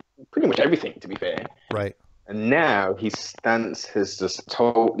everything, to be fair. Right. And now his stance has just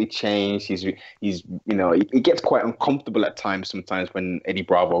totally changed. He's you know, it gets quite uncomfortable at times. Sometimes when Eddie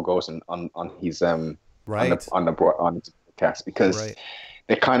Bravo goes on his on his podcast, because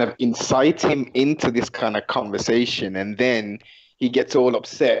they kind of incite him into this kind of conversation, and then he gets all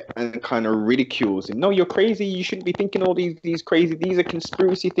upset and kind of ridicules him. No, you're crazy. You shouldn't be thinking all these crazy. These are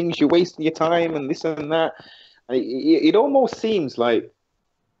conspiracy things. You're wasting your time and this and that. It almost seems like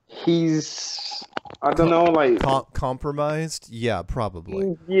he's, I don't know, like compromised. Yeah,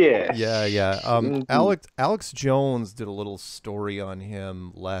 probably. Yeah. Yeah. Alex Jones did a little story on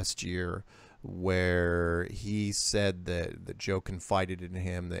him last year, where he said that Joe confided in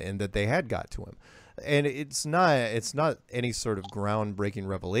him and that they had got to him. And it's not any sort of groundbreaking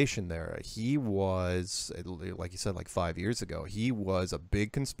revelation there. He was, like you said, like 5 years ago, he was a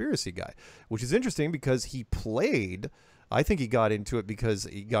big conspiracy guy, which is interesting because he played. I think he got into it because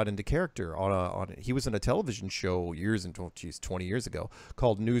he got into character he was in a television show 20 years ago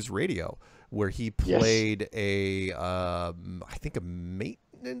called News Radio, where he played I think a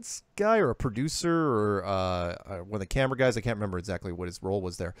maintenance guy or a producer or one of the camera guys. I can't remember exactly what his role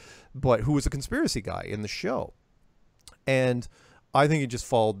was there, but who was a conspiracy guy in the show. And I think he just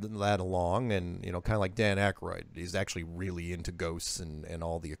followed that along, and you know, kind of like Dan Aykroyd, he's actually really into ghosts and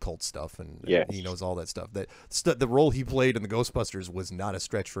all the occult stuff, and he knows all that stuff. The role he played in the Ghostbusters was not a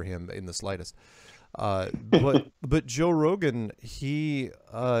stretch for him in the slightest. But Joe Rogan,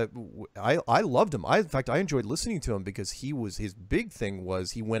 I loved him. In fact, I enjoyed listening to him because his big thing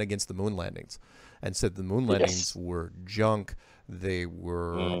was he went against the moon landings and said the moon landings were junk. They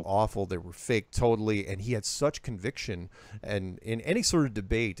were awful. They were fake totally. And he had such conviction. And in any sort of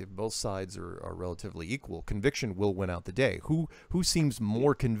debate, if both sides are relatively equal, conviction will win out the day. Who seems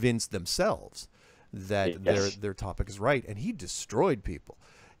more convinced themselves that their topic is right? And he destroyed people.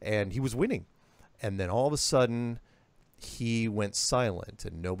 And he was winning. And then all of a sudden, he went silent.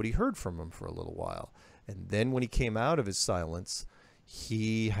 And nobody heard from him for a little while. And then when he came out of his silence,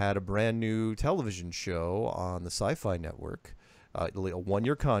 he had a brand new television show on the Sci-Fi Network, a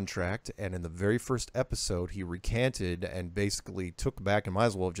 1-year contract, and in the very first episode, he recanted and basically took back and might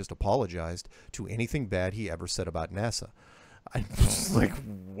as well have just apologized to anything bad he ever said about NASA. I'm just like,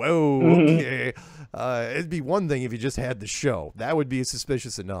 whoa, okay. It'd be one thing if you just had the show. That would be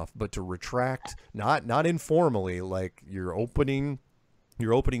suspicious enough. But to retract, not informally, like your opening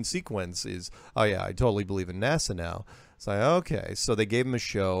sequence is, oh yeah, I totally believe in NASA now. It's like, okay, so they gave him a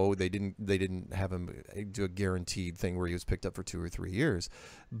show. They didn't have him do a guaranteed thing where he was picked up for 2 or 3 years,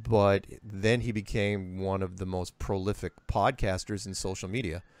 but then he became one of the most prolific podcasters in social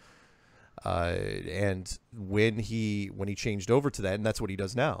media. And when he changed over to that, and that's what he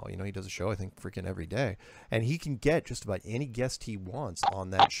does now. You know, he does a show, I think, freaking every day, and he can get just about any guest he wants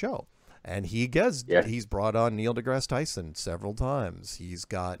on that show. And he's brought on Neil deGrasse Tyson several times. He's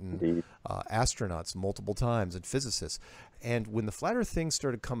gotten astronauts multiple times and physicists. And when the flat Earth thing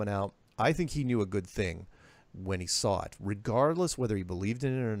started coming out, I think he knew a good thing when he saw it. Regardless whether he believed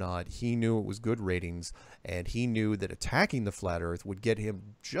in it or not, he knew it was good ratings, and he knew that attacking the flat Earth would get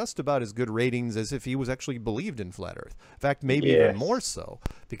him just about as good ratings as if he was actually believed in flat Earth. In fact, maybe even more so,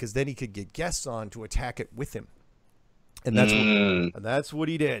 because then he could get guests on to attack it with him. And that's what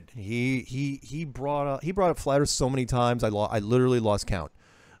he did. He brought up flat Earth so many times. I literally lost count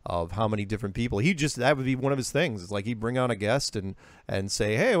of how many different people. That would be one of his things. It's like he'd bring on a guest and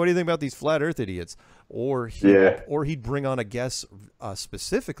say, "Hey, what do you think about these flat Earth idiots?" Or he'd bring on a guest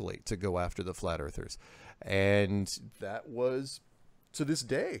specifically to go after the flat earthers. And that was, to this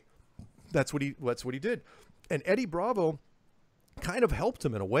day, that's what he did. And Eddie Bravo kind of helped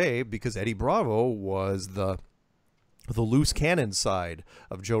him in a way, because Eddie Bravo was the loose cannon side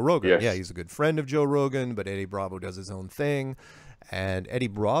of Joe Rogan. Yes. Yeah, he's a good friend of Joe Rogan, but Eddie Bravo does his own thing. And Eddie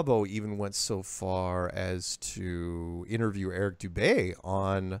Bravo even went so far as to interview Eric Dubay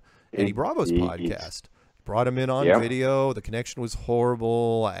on Eddie Bravo's podcast. Brought him in on video. The connection was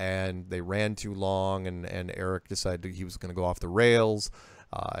horrible, and they ran too long, and Eric decided he was going to go off the rails.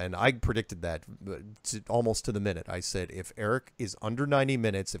 And I predicted that almost to the minute. I said, if Eric is under 90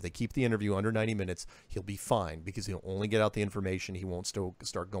 minutes, if they keep the interview under 90 minutes, he'll be fine, because he'll only get out the information. He won't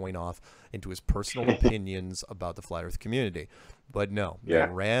start going off into his personal opinions about the flat Earth community. But no, they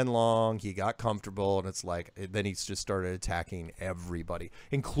ran long. He got comfortable, and it's like, then he just started attacking everybody,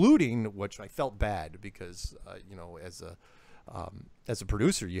 including, which I felt bad because, as a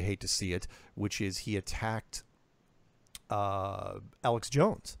producer, you hate to see it, which is he attacked Alex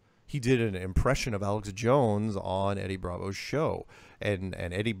Jones. He did an impression of Alex Jones on Eddie Bravo's show, and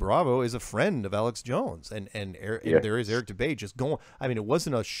Eddie Bravo is a friend of Alex Jones, and there is Eric Dubay just going. I mean, it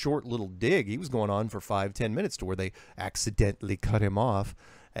wasn't a short little dig. He was going on for 5-10 minutes to where they accidentally cut him off,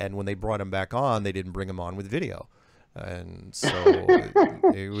 and when they brought him back on, they didn't bring him on with video. And so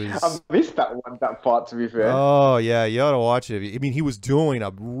it was. I missed that part, to be fair. Oh yeah, you ought to watch it. I mean, he was doing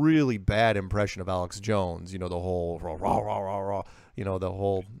a really bad impression of Alex Jones. You know, the whole rah rah rah rah rah. You know, the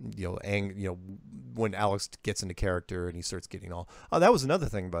whole when Alex gets into character and he starts getting all. Oh, that was another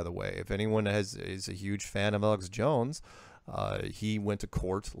thing, by the way. If anyone is a huge fan of Alex Jones, he went to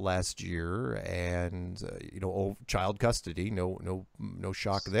court last year, and child custody, no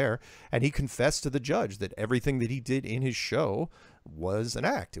shock there, and he confessed to the judge that everything that he did in his show was an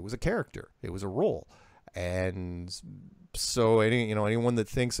act. It was a character. It was a role. And so anyone that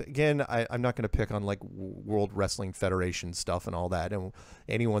thinks, again, I'm not going to pick on like World Wrestling Federation stuff and all that, and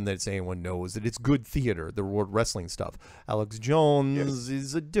anyone knows that it's good theater, the World Wrestling stuff. Alex Jones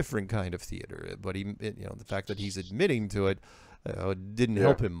is a different kind of theater, but the fact that he's admitting to it didn't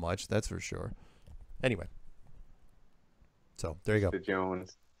help him much, that's for sure. Anyway, so there you go. Mr.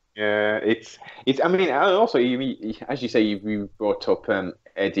 Jones. Yeah, it's. I mean, also, as you say, you brought up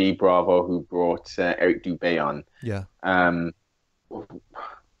Eddie Bravo, who brought Eric Dubay on. Yeah.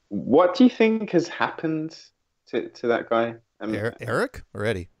 What do you think has happened to that guy? Eric or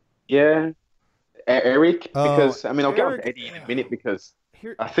Eddie? Yeah, Eric. Because I'll get on to Eddie in a minute, because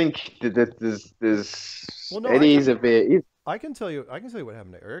I think that there's Eddie's a bit. I can tell you what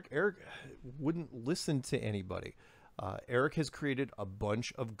happened to Eric. Eric wouldn't listen to anybody. Eric has created a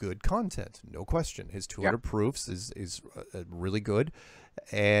bunch of good content, no question. His 200 proofs is really good,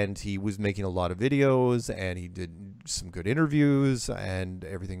 and he was making a lot of videos, and he did some good interviews, and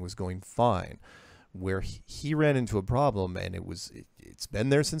everything was going fine. Where he ran into a problem, and it's been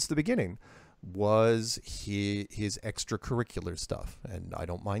there since the beginning, was his extracurricular stuff. And I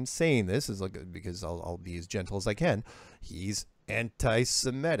don't mind saying this because I'll be as gentle as I can. He's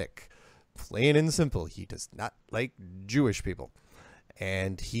anti-Semitic. Plain and simple. He does not like Jewish people.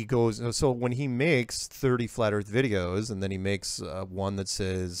 And he goes, so when he makes 30 flat earth videos, and then he makes one that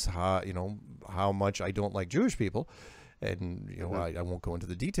says how much I don't like Jewish people, and I won't go into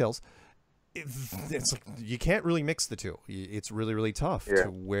the details. It's like, you can't really mix the two. It's really, really tough. To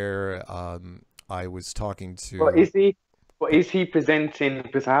where I was talking to. Well, is he presenting?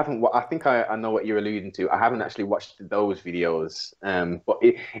 Because I haven't. I think I know what you're alluding to. I haven't actually watched those videos. But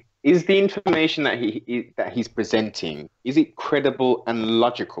is the information that he's presenting, is it credible and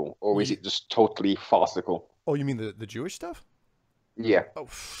logical, or is it just totally farcical? Oh, you mean the Jewish stuff? Yeah. Oh,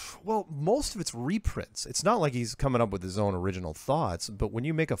 well, most of it's reprints. It's not like he's coming up with his own original thoughts, but when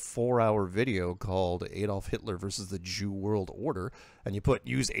you make a 4-hour video called Adolf Hitler versus the Jew World Order, and you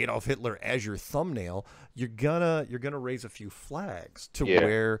use Adolf Hitler as your thumbnail, you're gonna raise a few flags to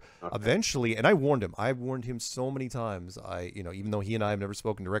where eventually, and I've warned him so many times. Even though he and I have never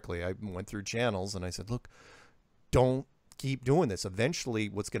spoken directly, I went through channels and I said, look, don't keep doing this. Eventually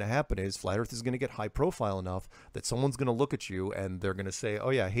what's going to happen is Flat Earth is going to get high profile enough that someone's going to look at you and they're going to say,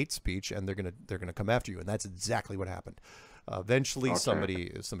 oh yeah, hate speech, and they're going to come after you. And that's exactly what happened. Eventually somebody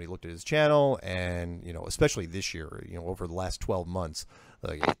looked at his channel, and especially this year, over the last 12 months,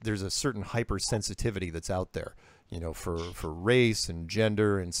 there's a certain hypersensitivity that's out there, for race and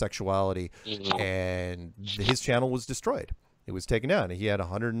gender and sexuality, and his channel was destroyed. It was taken down. He had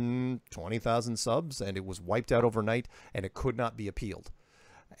 120,000 subs, and it was wiped out overnight, and it could not be appealed.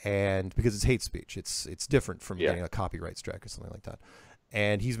 And because it's hate speech, it's different from getting a copyright strike or something like that.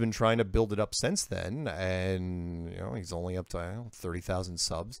 And he's been trying to build it up since then, and he's only up to 30,000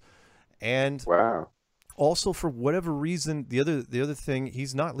 subs. And also, for whatever reason, the other thing,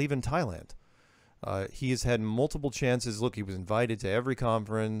 he's not leaving Thailand. He has had multiple chances. Look, he was invited to every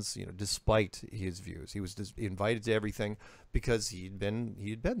conference, despite his views. He was invited to everything because he had been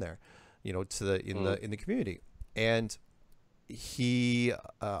there, in the community. And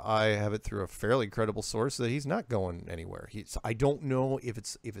I have it through a fairly credible source that he's not going anywhere. I don't know if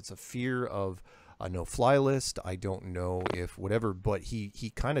it's a fear of a no-fly list. I don't know if whatever, but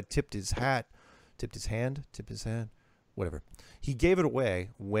he kind of tipped his hand, whatever. He gave it away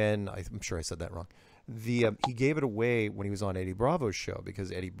when, I'm sure I said that wrong. He gave it away when he was on Eddie Bravo's show,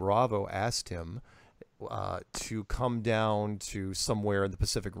 because Eddie Bravo asked him to come down to somewhere in the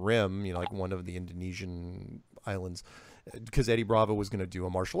Pacific Rim, like one of the Indonesian islands, because Eddie Bravo was going to do a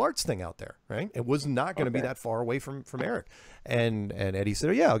martial arts thing out there, right? It was not going to be that far away from Eric. And Eddie said,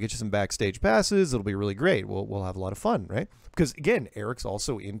 oh, yeah, I'll get you some backstage passes. It'll be really great. We'll have a lot of fun, right? Because, again, Eric's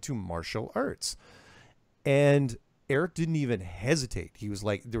also into martial arts. And Eric didn't even hesitate. He was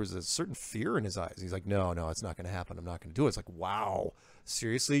like, there was a certain fear in his eyes. He's like, no, it's not going to happen. I'm not going to do it. It's like, wow,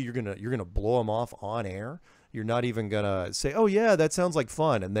 seriously, you're gonna blow him off on air? You're not even gonna say, oh yeah, that sounds like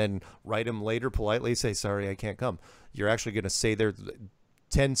fun, and then write him later politely, say, sorry, I can't come. You're actually gonna say there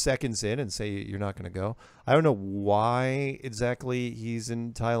 10 seconds in and say you're not gonna go. I don't know why exactly he's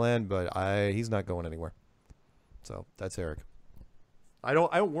in Thailand, but he's not going anywhere. So that's Eric. I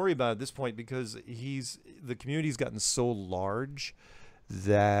don't worry about it at this point, because the community's gotten so large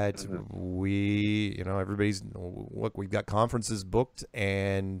that everybody's, look, we've got conferences booked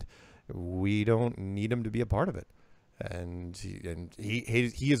and we don't need him to be a part of it. And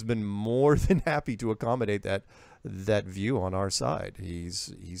he has been more than happy to accommodate that view on our side.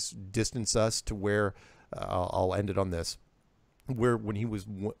 He's distanced us to where I'll end it on this, where when he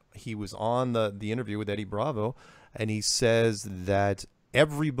was on the interview with Eddie Bravo, and he says that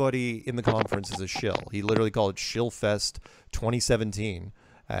everybody in the conference is a shill. He literally called it Shill Fest 2017,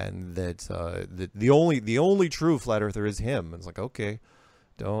 and that the only true flat earther is him. And it's like, okay,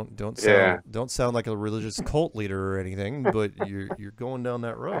 don't sound like a religious cult leader or anything, but you're going down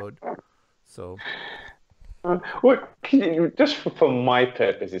that road. So, well, just for my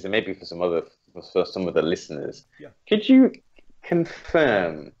purposes, and maybe for some of the listeners, could you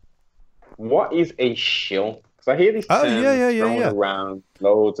confirm what is a shill? Because I hear these terms thrown around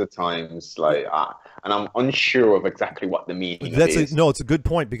loads of times, and I'm unsure of exactly what the meaning is. No, it's a good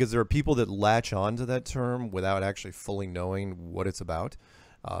point, because there are people that latch on to that term without actually fully knowing what it's about.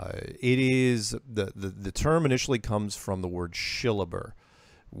 It is the term initially comes from the word shillaber,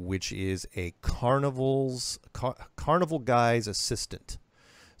 which is a carnival guy's assistant.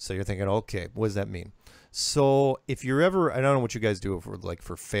 So you're thinking, okay, what does that mean? So if you're ever, I don't know what you guys do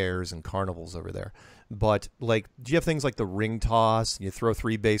for fairs and carnivals over there, but like, do you have things like the ring toss? And you throw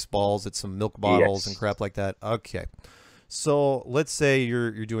 3 baseballs at some milk bottles and crap like that. Okay, so let's say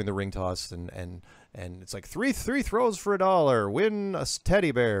you're doing the ring toss and it's like three throws for $1, win a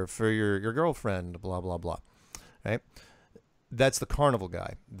teddy bear for your girlfriend, blah blah blah, right? That's the carnival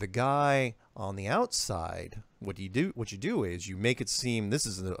guy. The guy on the outside, what you do is you make it seem, this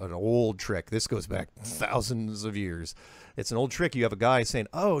is an old trick. This goes back thousands of years. It's an old trick. You have a guy saying,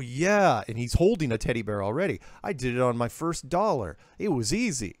 oh yeah, and he's holding a teddy bear already. I did it on my first $1. It was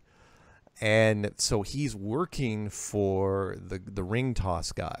easy. And so he's working for the ring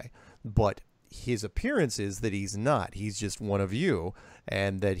toss guy, but his appearance is that he's not. He's just one of you,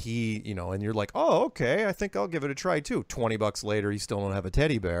 and that he, and you're like, oh, okay, I think I'll give it a try too. $20 later, you still don't have a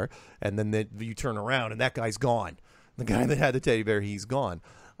teddy bear, and then you turn around and that guy's gone. The guy that had the teddy bear, he's gone.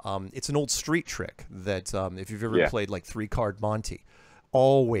 It's an old street trick that if you've ever played like 3-card Monte,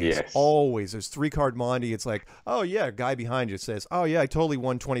 always there's 3-card Monte. It's like, oh yeah, guy behind you says, oh yeah, I totally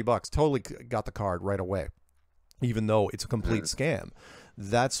won $20, totally got the card right away, even though it's a complete scam.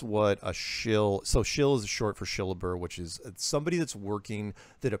 That's what a shill. So shill is short for shillabur, which is somebody that's working,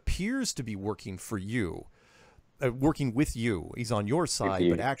 that appears to be working for you, working with you. He's on your side,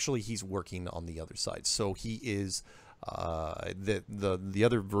 but actually he's working on the other side. So he is. The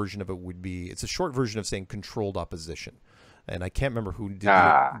other version of it would be, it's a short version of saying controlled opposition. And I can't remember who did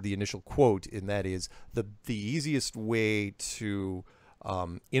the initial quote, and that is the easiest way to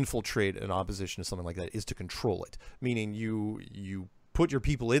infiltrate an opposition to something like that is to control it. Meaning you put your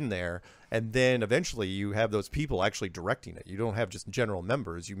people in there, and then eventually you have those people actually directing it. You don't have just general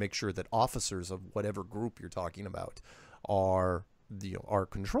members. You make sure that officers of whatever group you're talking about are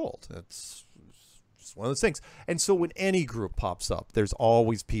controlled. That's just one of those things. And so when any group pops up, there's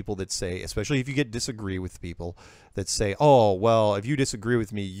always people that say, especially if you disagree with people, that say, oh, well, if you disagree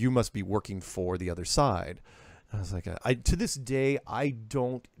with me, you must be working for the other side. And I was like, to this day, I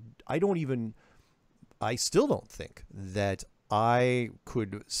still don't think that I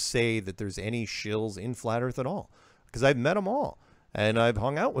could say that there's any shills in Flat Earth at all, because I've met them all and I've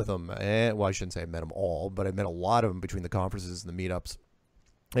hung out with them. And, well, I shouldn't say I met them all, but I met a lot of them between the conferences and the meetups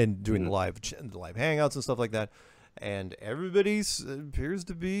and doing the live hangouts and stuff like that. And everybody appears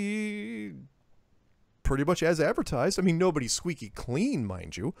to be pretty much as advertised. I mean, nobody's squeaky clean,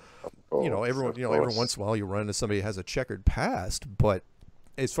 mind you. Everyone, every once in a while you run into somebody who has a checkered past, but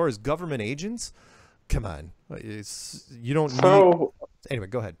as far as government agents, come on, you don't need. Anyway,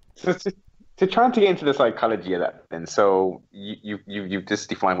 go ahead. So to trying to get into the psychology of that, then, so you just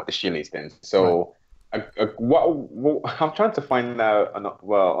defined what the shill is, then. So, what I'm trying to find out,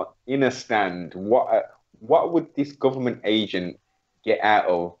 well, in a stand, what would this government agent get out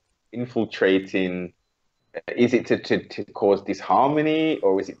of infiltrating? Is it to cause disharmony,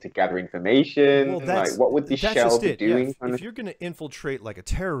 or is it to gather information? Well, like, what would this shell be doing? Yeah, if you're going to infiltrate like a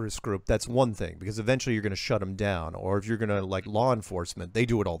terrorist group, that's one thing, because eventually you're going to shut them down. Or if you're going to, like law enforcement, they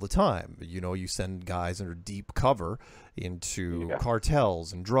do it all the time. You send guys under deep cover into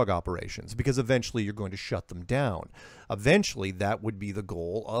cartels and drug operations, because eventually you're going to shut them down. Eventually, that would be the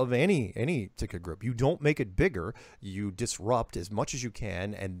goal of any particular group. You don't make it bigger. You disrupt as much as you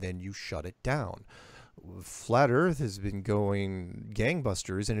can, and then you shut it down. Flat Earth has been going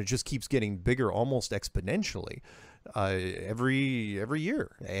gangbusters, and it just keeps getting bigger almost exponentially every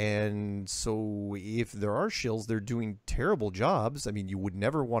year. And so if there are shills, they're doing terrible jobs. I mean, you would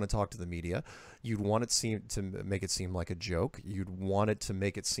never want to talk to the media. You'd want it to make it seem like a joke. You'd want it to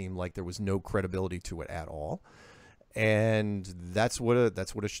make it seem like there was no credibility to it at all. And that's what a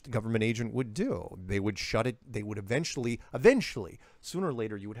government agent would do. They would shut it. They would eventually, sooner or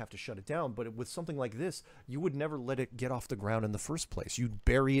later, you would have to shut it down. But with something like this, you would never let it get off the ground in the first place. You'd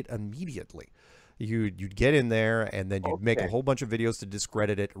bury it immediately. You'd get in there, and then you'd make a whole bunch of videos to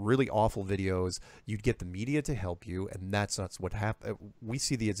discredit it, really awful videos. You'd get the media to help you, and that's not what happened. We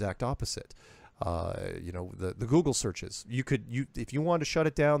see the exact opposite. The Google searches. If you wanted to shut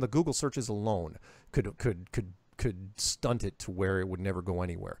it down, the Google searches alone could stunt it to where it would never go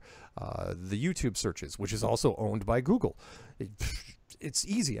anywhere. The YouTube searches, which is also owned by Google, it's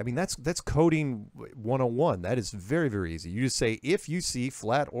easy. I mean, that's coding 101. That is very, very easy. You just say, if you see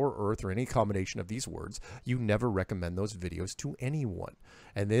flat or earth or any combination of these words, you never recommend those videos to anyone.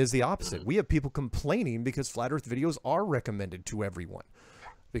 And there's the opposite. We have people complaining because flat earth videos are recommended to everyone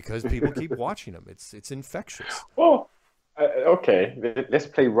because people keep watching them. It's infectious. Well, okay, let's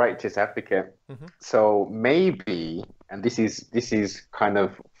play righteous advocate. So maybe and this is kind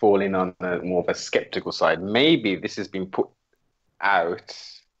of falling on more of a skeptical side. Maybe this has been put out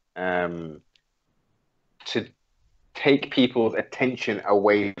to take people's attention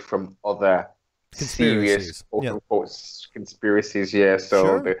away from other serious, Conspiracies. quote Yeah. unquote, conspiracies. Yeah, so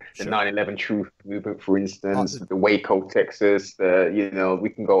Sure, the sure. 9/11 Truth Movement, for instance, the Waco, Texas. We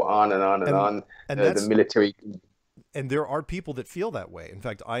can go on and on and on. And The that's military. and there are people that feel that way. In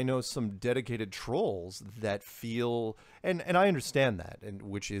fact, I know some dedicated trolls that feel, and I understand that, and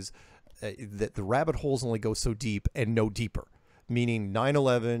which is that the rabbit holes only go so deep and no deeper. Meaning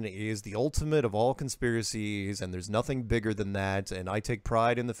 9/11 is the ultimate of all conspiracies, and there's nothing bigger than that. And I take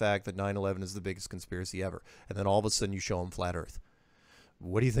pride in the fact that 9/11 is the biggest conspiracy ever. And then all of a sudden you show them flat Earth.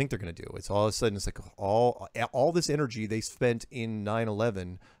 What do you think they're going to do? It's all of a sudden, it's like all this energy they spent in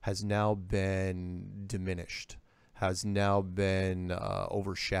 9/11 has now been diminished, has now been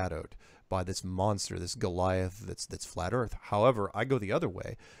overshadowed by this monster, this Goliath that's flat Earth. However, I go the other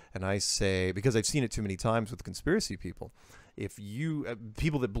way, and I say, because I've seen it too many times with conspiracy people, if you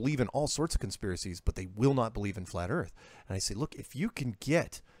people that believe in all sorts of conspiracies, but they will not believe in flat Earth, and I say, look, if you can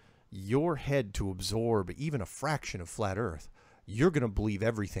get your head to absorb even a fraction of flat Earth, you're going to believe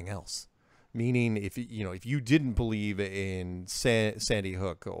everything else. Meaning, if you didn't believe in Sandy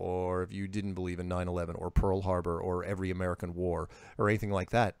Hook, or if you didn't believe in 9/11 or Pearl Harbor or every American war or anything like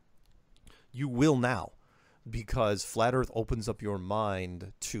that, you will now, because flat Earth opens up your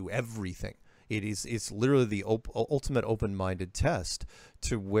mind to everything. It's literally the ultimate open-minded test,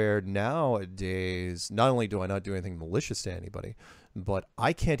 to where nowadays, not only do I not do anything malicious to anybody, but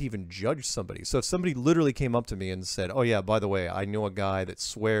I can't even judge somebody. So if somebody literally came up to me and said, oh yeah, by the way, I know a guy that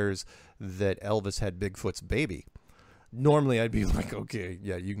swears that Elvis had Bigfoot's baby, normally I'd be like, okay,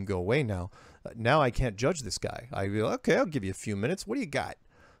 yeah, you can go away now. Now I can't judge this guy. I'd be like, okay, I'll give you a few minutes. What do you got?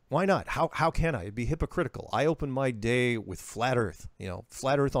 Why not? How can I? It'd be hypocritical. I open my day with flat Earth,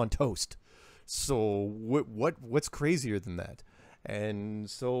 flat Earth on toast. So what's crazier than that? And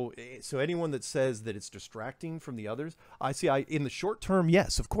so anyone that says that it's distracting from the others, in the short term,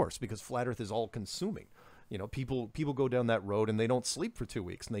 yes, of course, because flat Earth is all consuming. People go down that road and they don't sleep for 2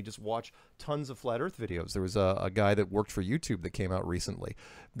 weeks and they just watch tons of flat Earth videos. There was a guy that worked for YouTube that came out recently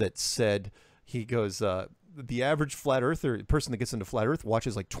that said, he goes, the average flat earther person that gets into flat Earth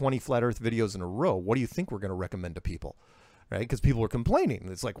watches like 20 flat Earth videos in a row. What do you think we're going to recommend to people? Right? Because people are complaining.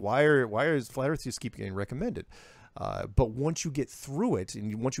 It's like, why is flat Earth just keep getting recommended? But once you get through it,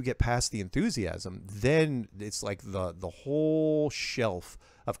 and once you get past the enthusiasm, then it's like the whole shelf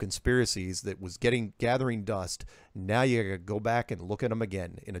of conspiracies that was gathering dust. Now you gotta go back and look at them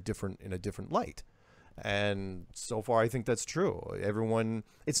again in a different light. And so far, I think that's true. Everyone,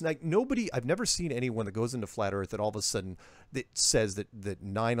 it's like nobody. I've never seen anyone that goes into flat Earth that all of a sudden that says that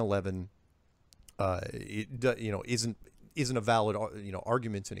 9/11, isn't a valid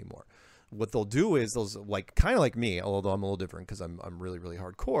argument anymore. What they'll do is they'll, like, kind of like me, although I'm a little different because I'm really, really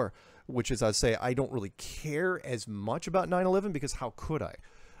hardcore, which is, I say I don't really care as much about 9/11 because how could I?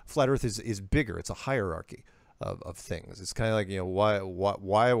 Flat Earth is bigger. It's a hierarchy of things. It's kind of like,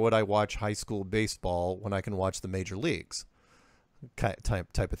 why would I watch high school baseball when I can watch the major leagues? Type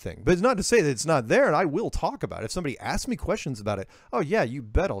of thing. But it's not to say that it's not there, and I will talk about it. If somebody asks me questions about it, oh yeah, you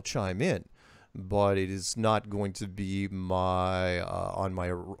bet I'll chime in. But it is not going to be on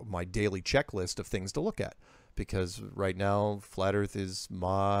my daily checklist of things to look at, because right now flat Earth is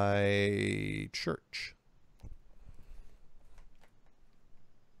my church.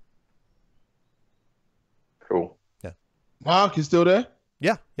 Cool. Yeah. Mark, you still there?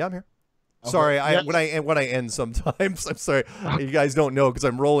 Yeah, I'm here. Sorry, when I end sometimes, I'm sorry. You guys don't know because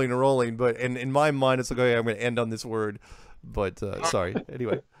I'm rolling, but in my mind it's like, okay, I'm going to end on this word. But sorry.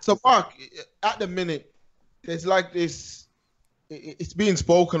 Anyway. So Mark, at the minute, there's like this. It's being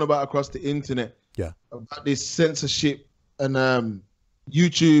spoken about across the internet. Yeah. About this censorship and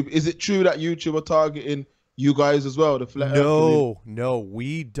YouTube. Is it true that YouTube are targeting you guys as well? The flat No.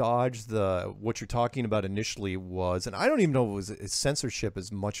 We dodged what you're talking about initially was, and I don't even know if it was censorship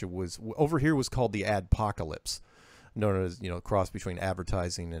as much. It was over here was called the adpocalypse, known as cross between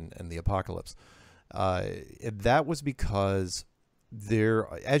advertising and the apocalypse. That was because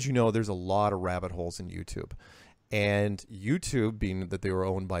as you know, there's a lot of rabbit holes in YouTube, and YouTube, being that they were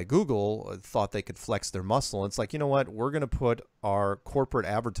owned by Google, thought they could flex their muscle. It's like, you know what, we're going to put our corporate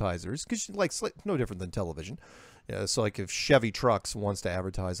advertisers, because no different than television. So like if Chevy Trucks wants to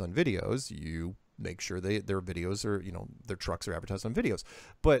advertise on videos, you make sure their videos are, their trucks are advertised on videos.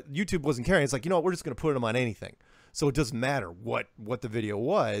 But YouTube wasn't caring. It's like, you know what, we're just going to put them on anything. So it doesn't matter what the video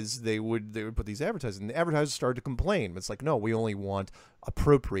was. They would put these advertisements, and the advertisers started to complain. It's like, no, we only want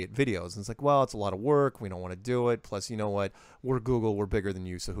appropriate videos. And it's like, well, it's a lot of work. We don't want to do it. Plus, you know what? We're Google. We're bigger than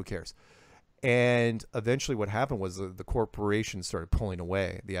you, so who cares? And eventually what happened was the corporation started pulling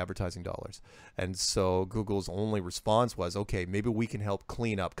away the advertising dollars. And so Google's only response was, okay, maybe we can help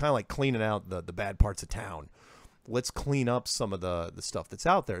clean up, kind of like cleaning out the bad parts of town. Let's clean up some of the stuff that's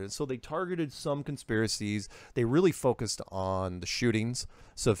out there. And so they targeted some conspiracies. They really focused on the shootings.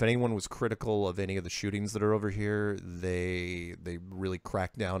 So if anyone was critical of any of the shootings that are over here, they really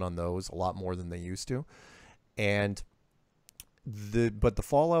cracked down on those a lot more than they used to. And but the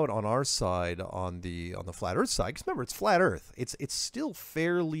fallout on our side, on the flat Earth side, because remember, it's flat Earth. It's still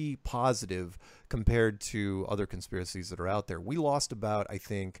fairly positive compared to other conspiracies that are out there. We lost about, I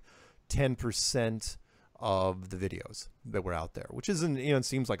think, 10% of the videos that were out there, which isn't, it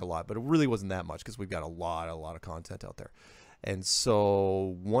seems like a lot, but it really wasn't that much because we've got a lot of content out there. And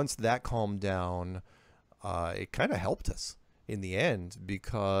so once that calmed down, it kind of helped us in the end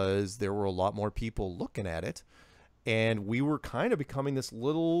because there were a lot more people looking at it. And we were kind of becoming this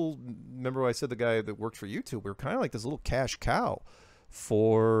little, remember I said the guy that worked for YouTube, we were kind of like this little cash cow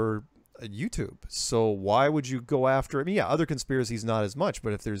for YouTube. So why would you go after, I mean, yeah, other conspiracies, not as much,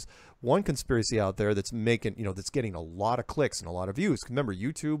 but if there's one conspiracy out there that's making, that's getting a lot of clicks and a lot of views, remember,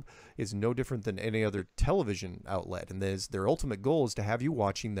 YouTube is no different than any other television outlet. And their ultimate goal is to have you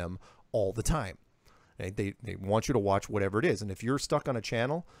watching them all the time. They want you to watch whatever it is. And if you're stuck on a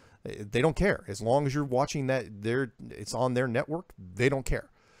channel, they don't care. As long as you're watching that, it's on their network, they don't care.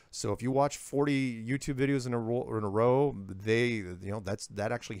 So if you watch 40 YouTube videos in a row,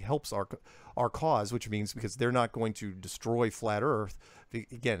 that actually helps our cause, which means because they're not going to destroy flat Earth.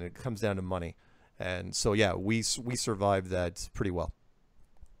 Again, it comes down to money. And so, yeah, we survived that pretty well.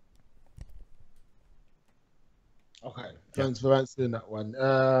 Okay, thanks for answering that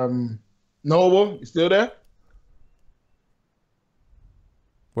one. Noble, you still there?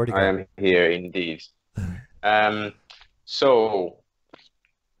 Where'd he go? I am here indeed. So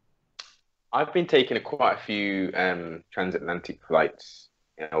I've been taking quite a few transatlantic flights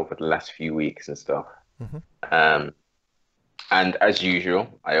over the last few weeks and stuff. Mm-hmm. And as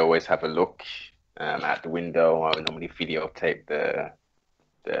usual, I always have a look at the window. I normally videotape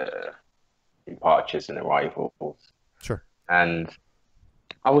the departures and arrivals. Sure. And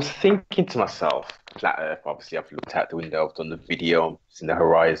I was thinking to myself, flat Earth, obviously I've looked out the window, I've done the video, it's in the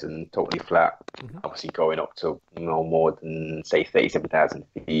horizon, totally flat, obviously going up to more than, say, 37,000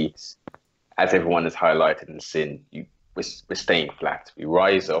 feet. As everyone has highlighted and seen, we're staying flat. We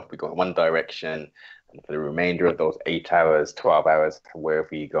rise up, we go in one direction, and for the remainder of those 8 hours, 12 hours,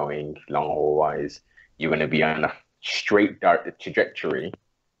 wherever you're going, long haul wise, you're going to be on a straight trajectory.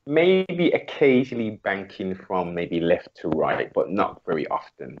 Maybe occasionally banking from maybe left to right, but not very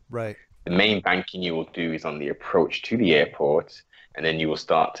often. Right. The main banking you will do is on the approach to the airport, and then you will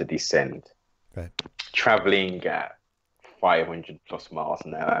start to descend. Right. Traveling at 500 plus miles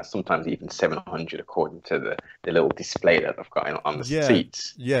an hour, sometimes even 700, according to the little display that I've got on the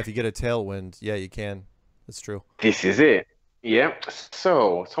seats. Yeah, if you get a tailwind, yeah, you can. That's true. This is it. Yeah.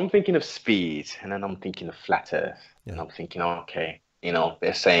 So I'm thinking of speed, and then I'm thinking of flat Earth, and I'm thinking, okay.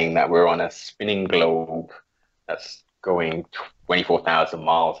 They're saying that we're on a spinning globe that's going 24,000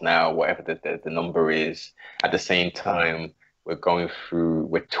 miles an hour, whatever the number is. At the same time, we're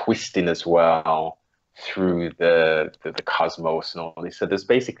twisting as well through the cosmos and all this. So there's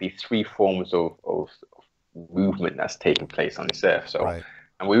basically three forms of movement that's taking place on this Earth. So, right.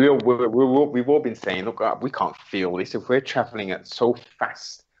 And we've all been saying, look, we can't feel this. If we're traveling at so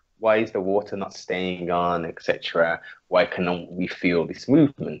fast, why is the water not staying on, etc.? Why cannot we feel these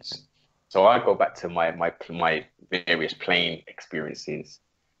movements? So I go back to my various plane experiences,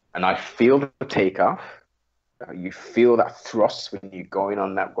 and I feel the takeoff. You feel that thrust when you're going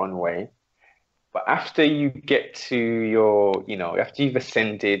on that runway. But after you get to after you've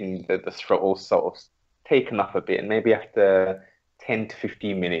ascended and the throttle sort of taken off a bit, and maybe after 10 to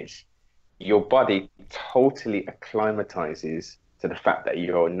 15 minutes, your body totally acclimatizes to the fact that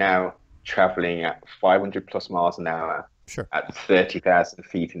you're now traveling at 500 plus miles an hour, sure, at 30,000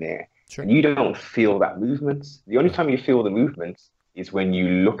 feet in the air. Sure. And you don't feel that movement. The only time you feel the movement is when you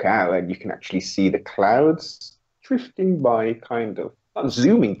look out and you can actually see the clouds drifting by, kind of, not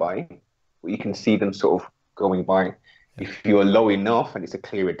zooming by, but you can see them sort of going by. Yeah. If you're low enough and it's a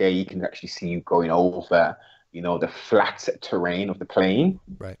clearer day, you can actually see you going over, the flat terrain of the plane.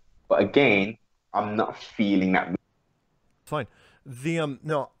 Right. But again, I'm not feeling that. Fine.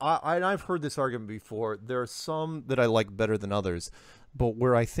 I've heard this argument before. There are some that I like better than others, but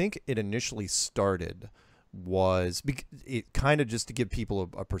where I think it initially started was it kind of just to give people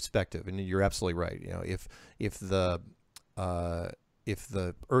a perspective, and you're absolutely right. If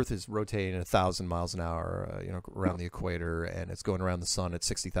the Earth is rotating at 1,000 miles an hour, around the equator, and it's going around the sun at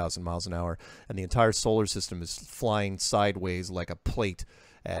 60,000 miles an hour, and the entire solar system is flying sideways like a plate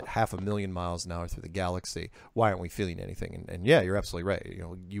at 500,000 miles an hour through the galaxy, why aren't we feeling anything? And yeah, you're absolutely right.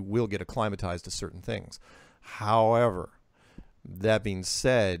 You will get acclimatized to certain things. However, that being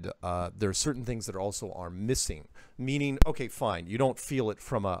said, there are certain things that also are missing. Meaning, okay, fine, you don't feel it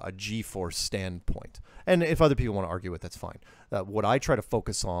from a G-force standpoint. And if other people want to argue it, that's fine. What I try to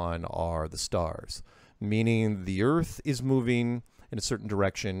focus on are the stars. Meaning the Earth is moving in a certain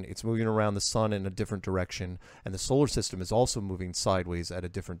direction, it's moving around the sun in a different direction, and the solar system is also moving sideways at a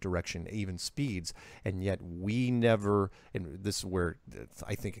different direction, even speeds, and yet we never, and this is where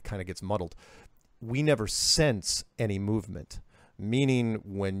I think it kind of gets muddled, we never sense any movement. Meaning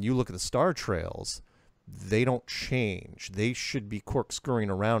when you look at the star trails, they don't change. They should be corkscrewing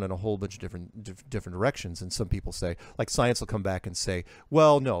around in a whole bunch of different directions. And some people say, like science will come back and say,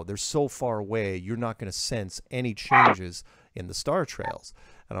 well, no, they're so far away, you're not going to sense any changes in the star trails.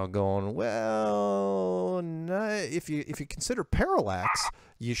 And I'm going, well, no, if you consider parallax,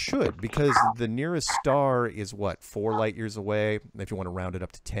 you should, because the nearest star is what, 4 light years away. If you want to round it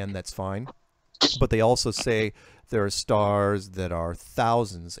up to 10, that's fine. But they also say there are stars that are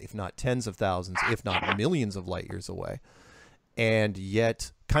thousands, if not tens of thousands, if not millions of light years away. And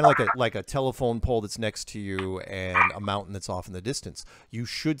yet, kind of like a telephone pole that's next to you and a mountain that's off in the distance, you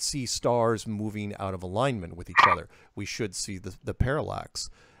should see stars moving out of alignment with each other. We should see the parallax.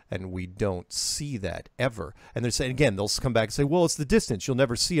 And we don't see that ever. And they're saying, again, they'll come back and say, well, it's the distance. You'll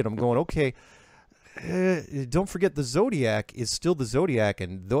never see it. I'm going, okay. Don't forget the zodiac is still the zodiac,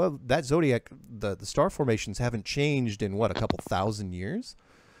 and though that zodiac, the star formations haven't changed in what, a couple thousand years.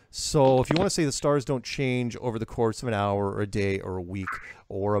 So if you want to say the stars don't change over the course of an hour or a day or a week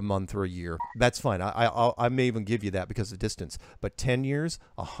or a month or a year, that's fine. I may even give you that because of distance. But 10 years,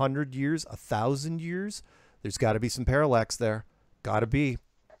 100 years, 1,000 years, there's got to be some parallax there. Got to be,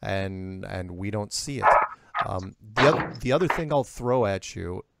 and we don't see it. The other thing I'll throw at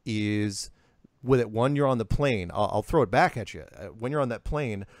you is, with it, when you're on the plane, I'll throw it back at you. When you're on that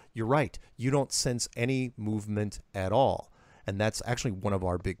plane, you're right. You don't sense any movement at all. And that's actually one of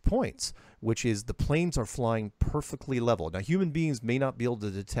our big points, which is the planes are flying perfectly level. Now, human beings may not be able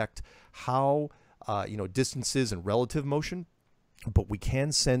to detect how, distances and relative motion, but we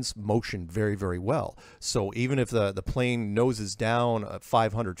can sense motion very, very well. So even if the plane noses down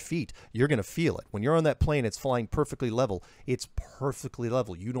 500 feet, you're going to feel it. When you're on that plane, it's flying perfectly level. It's perfectly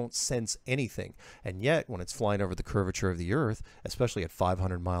level. You don't sense anything. And yet, when it's flying over the curvature of the Earth, especially at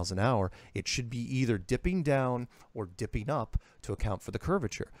 500 miles an hour, it should be either dipping down or dipping up to account for the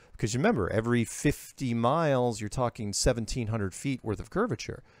curvature. Because remember, every 50 miles, you're talking 1,700 feet worth of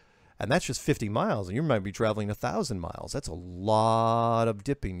curvature. And that's just 50 miles, and you might be traveling 1,000 miles. That's a lot of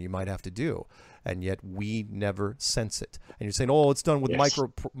dipping you might have to do, and yet we never sense it. And you're saying, oh, it's done with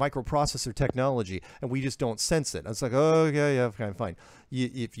microprocessor technology, and we just don't sense it. And it's like, oh, yeah, fine.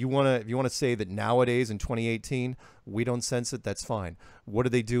 If you want to say that nowadays in 2018 we don't sense it, that's fine. What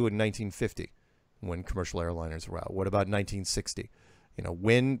did they do in 1950 when commercial airliners were out? What about 1960?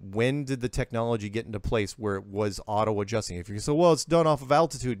 When did the technology get into place where it was auto-adjusting? If you say, well, it's done off of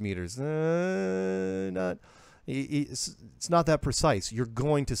altitude meters, it's not that precise. You're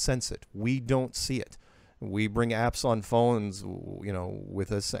going to sense it. We don't see it. We bring apps on phones,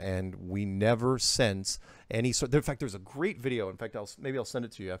 with us, and we never sense any sort. In fact, there's a great video. In fact, maybe I'll send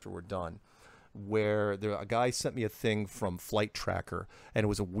it to you after we're done, where a guy sent me a thing from Flight Tracker, and it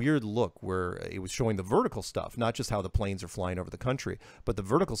was a weird look where it was showing the vertical stuff, not just how the planes are flying over the country, but the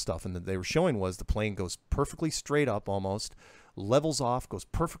vertical stuff. And that they were showing was the plane goes perfectly straight up, almost levels off, goes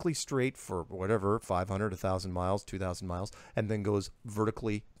perfectly straight for whatever, 500, 1,000 miles, 2,000 miles, and then goes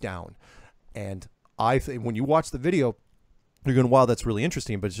vertically down. And when you watch the video, you're going, wow, that's really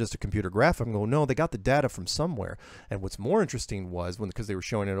interesting, but it's just a computer graph. I'm going, no, they got the data from somewhere. And what's more interesting was, because they were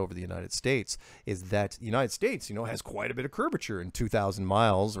showing it over the United States, is that the United States, has quite a bit of curvature in 2,000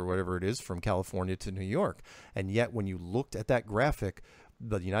 miles or whatever it is from California to New York. And yet when you looked at that graphic,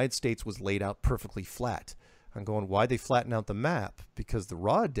 the United States was laid out perfectly flat. I'm going, why'd they flatten out the map? Because the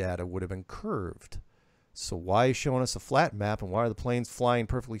raw data would have been curved. So why is showing us a flat map, and why are the planes flying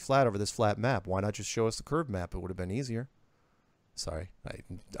perfectly flat over this flat map? Why not just show us the curved map? It would have been easier. Sorry,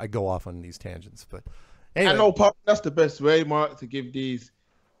 I go off on these tangents, but anyway. I know, Pop, that's the best way, Mark, to give these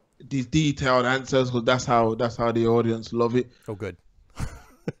detailed answers, because that's how the audience love it. Oh, good.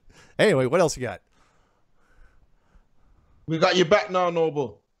 Anyway, what else you got? We got you back now,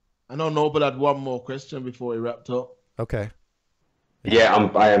 Noble. I know Noble had one more question before he wrapped up. Okay. Yeah,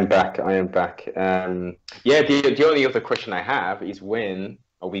 I am back. I am back. Yeah, the only other question I have is when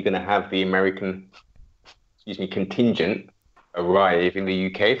are we going to have the American, contingent arrive in the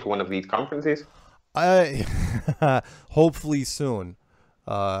UK for one of these conferences? Hopefully soon.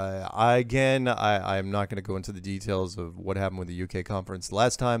 I'm not going to go into the details of what happened with the UK conference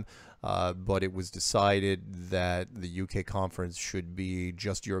last time, but it was decided that the UK conference should be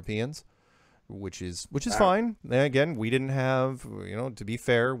just Europeans, which is fine. And again, we didn't have, to be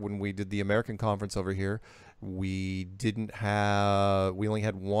fair, when we did the American conference over here, we only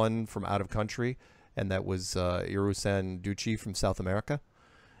had one from out of country, and that was Irusan Ducci from South America.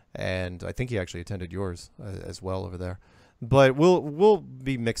 And I think he actually attended yours as well over there. But we'll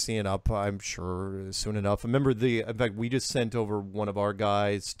be mixing it up, I'm sure, soon enough. Remember, in fact, we just sent over one of our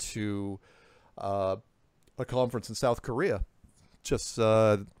guys to a conference in South Korea. Just,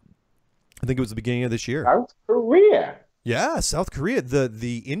 I think it was the beginning of this year. South Korea? Yeah, South Korea.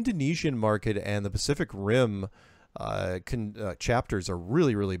 The Indonesian market and the Pacific Rim chapters are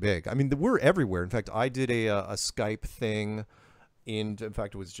really, really big. I mean, we're everywhere. In fact, I did a Skype thing in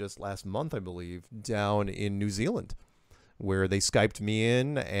fact, it was just last month, I believe, down in New Zealand, where they Skyped me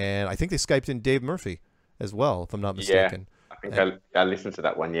in, and I think they Skyped in Dave Murphy as well, if I'm not mistaken. Yeah, I think I listened to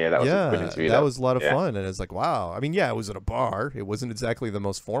that one. Yeah, that was a good interview. That was a lot of fun, and it's like, wow. I mean, yeah, it was at a bar. It wasn't exactly the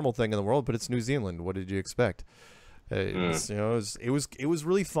most formal thing in the world, but it's New Zealand. What did you expect? It was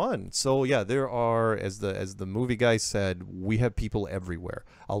really fun. So yeah, there are, as the movie guy said, we have people everywhere.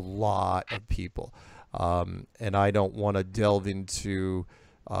 A lot of people. And I don't want to delve into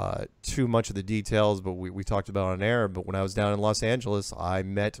too much of the details, but we talked about it on air. But when I was down in Los Angeles, I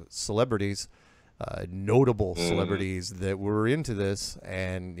met celebrities, notable celebrities that were into this,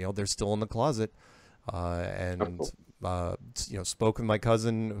 and they're still in the closet. Spoke with my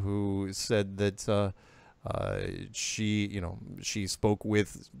cousin, who said that she spoke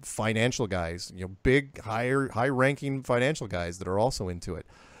with financial guys, big, high-ranking financial guys that are also into it.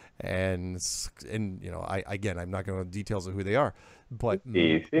 And I'm not going to go into details of who they are, but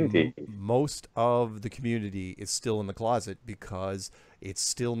most of the community is still in the closet because it's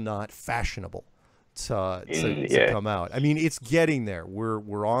still not fashionable to come out. I mean, it's getting there.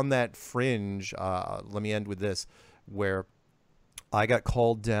 We're on that fringe. Let me end with this, where I got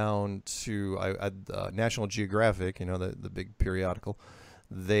called down to National Geographic, the big periodical.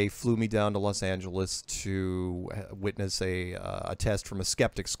 They flew me down to Los Angeles to witness a test from a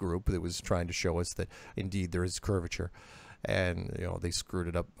skeptics group that was trying to show us that indeed there is curvature, and they screwed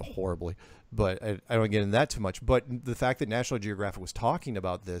it up horribly. But I don't get into that too much. But the fact that National Geographic was talking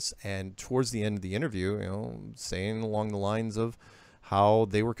about this, and towards the end of the interview, saying along the lines of how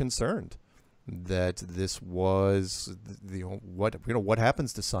they were concerned that this was what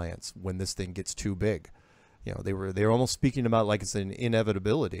happens to science when this thing gets too big. They were almost speaking about like it's an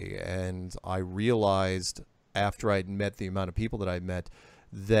inevitability, and I realized after I'd met the amount of people that I'd met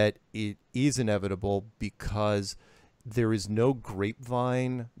that it is inevitable, because there is no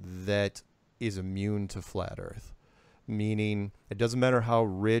grapevine that is immune to flat Earth. Meaning, it doesn't matter how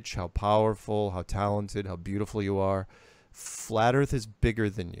rich, how powerful, how talented, how beautiful you are. Flat Earth is bigger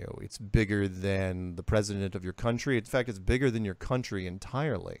than you. It's bigger than the president of your country. In fact, it's bigger than your country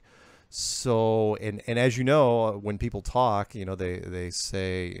entirely. So, and as you know, when people talk, they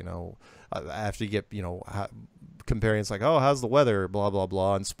say, after you get, comparing, it's like, oh, how's the weather, blah, blah,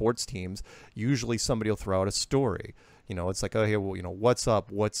 blah, and sports teams, usually somebody will throw out a story. It's like, oh, here, well, what's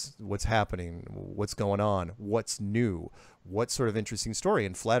up? What's happening? What's going on? What's new? What sort of interesting story?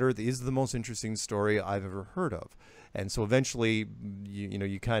 And Flat Earth is the most interesting story I've ever heard of. And so eventually,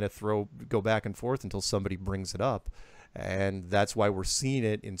 you kind of go back and forth until somebody brings it up. And that's why we're seeing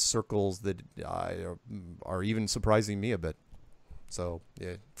it in circles that are even surprising me a bit. So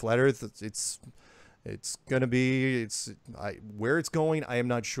yeah, Flat Earth, it's gonna be, where it's going, I am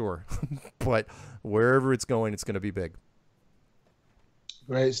not sure, but wherever it's going, it's gonna be big.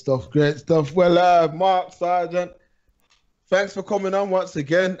 Great stuff, great stuff. Well, Mark, Sargent, thanks for coming on once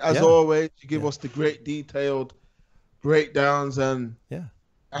again. As always, you give us the great detailed breakdowns, and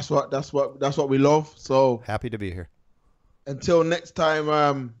that's what we love. So happy to be here. Until next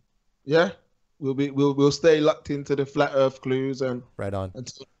time, we'll stay locked into the flat Earth clues, and right on.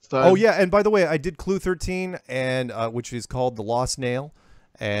 Until next time. Oh yeah, and by the way, I did Clue 13, and which is called The Lost Nail,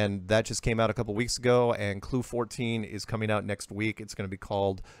 and that just came out a couple weeks ago. And Clue 14 is coming out next week. It's going to be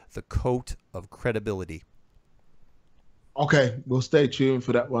called The Coat of Credibility. Okay, we'll stay tuned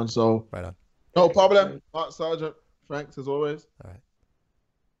for that one. So right on. No problem, Mark, Sargent. Thanks as always. All right.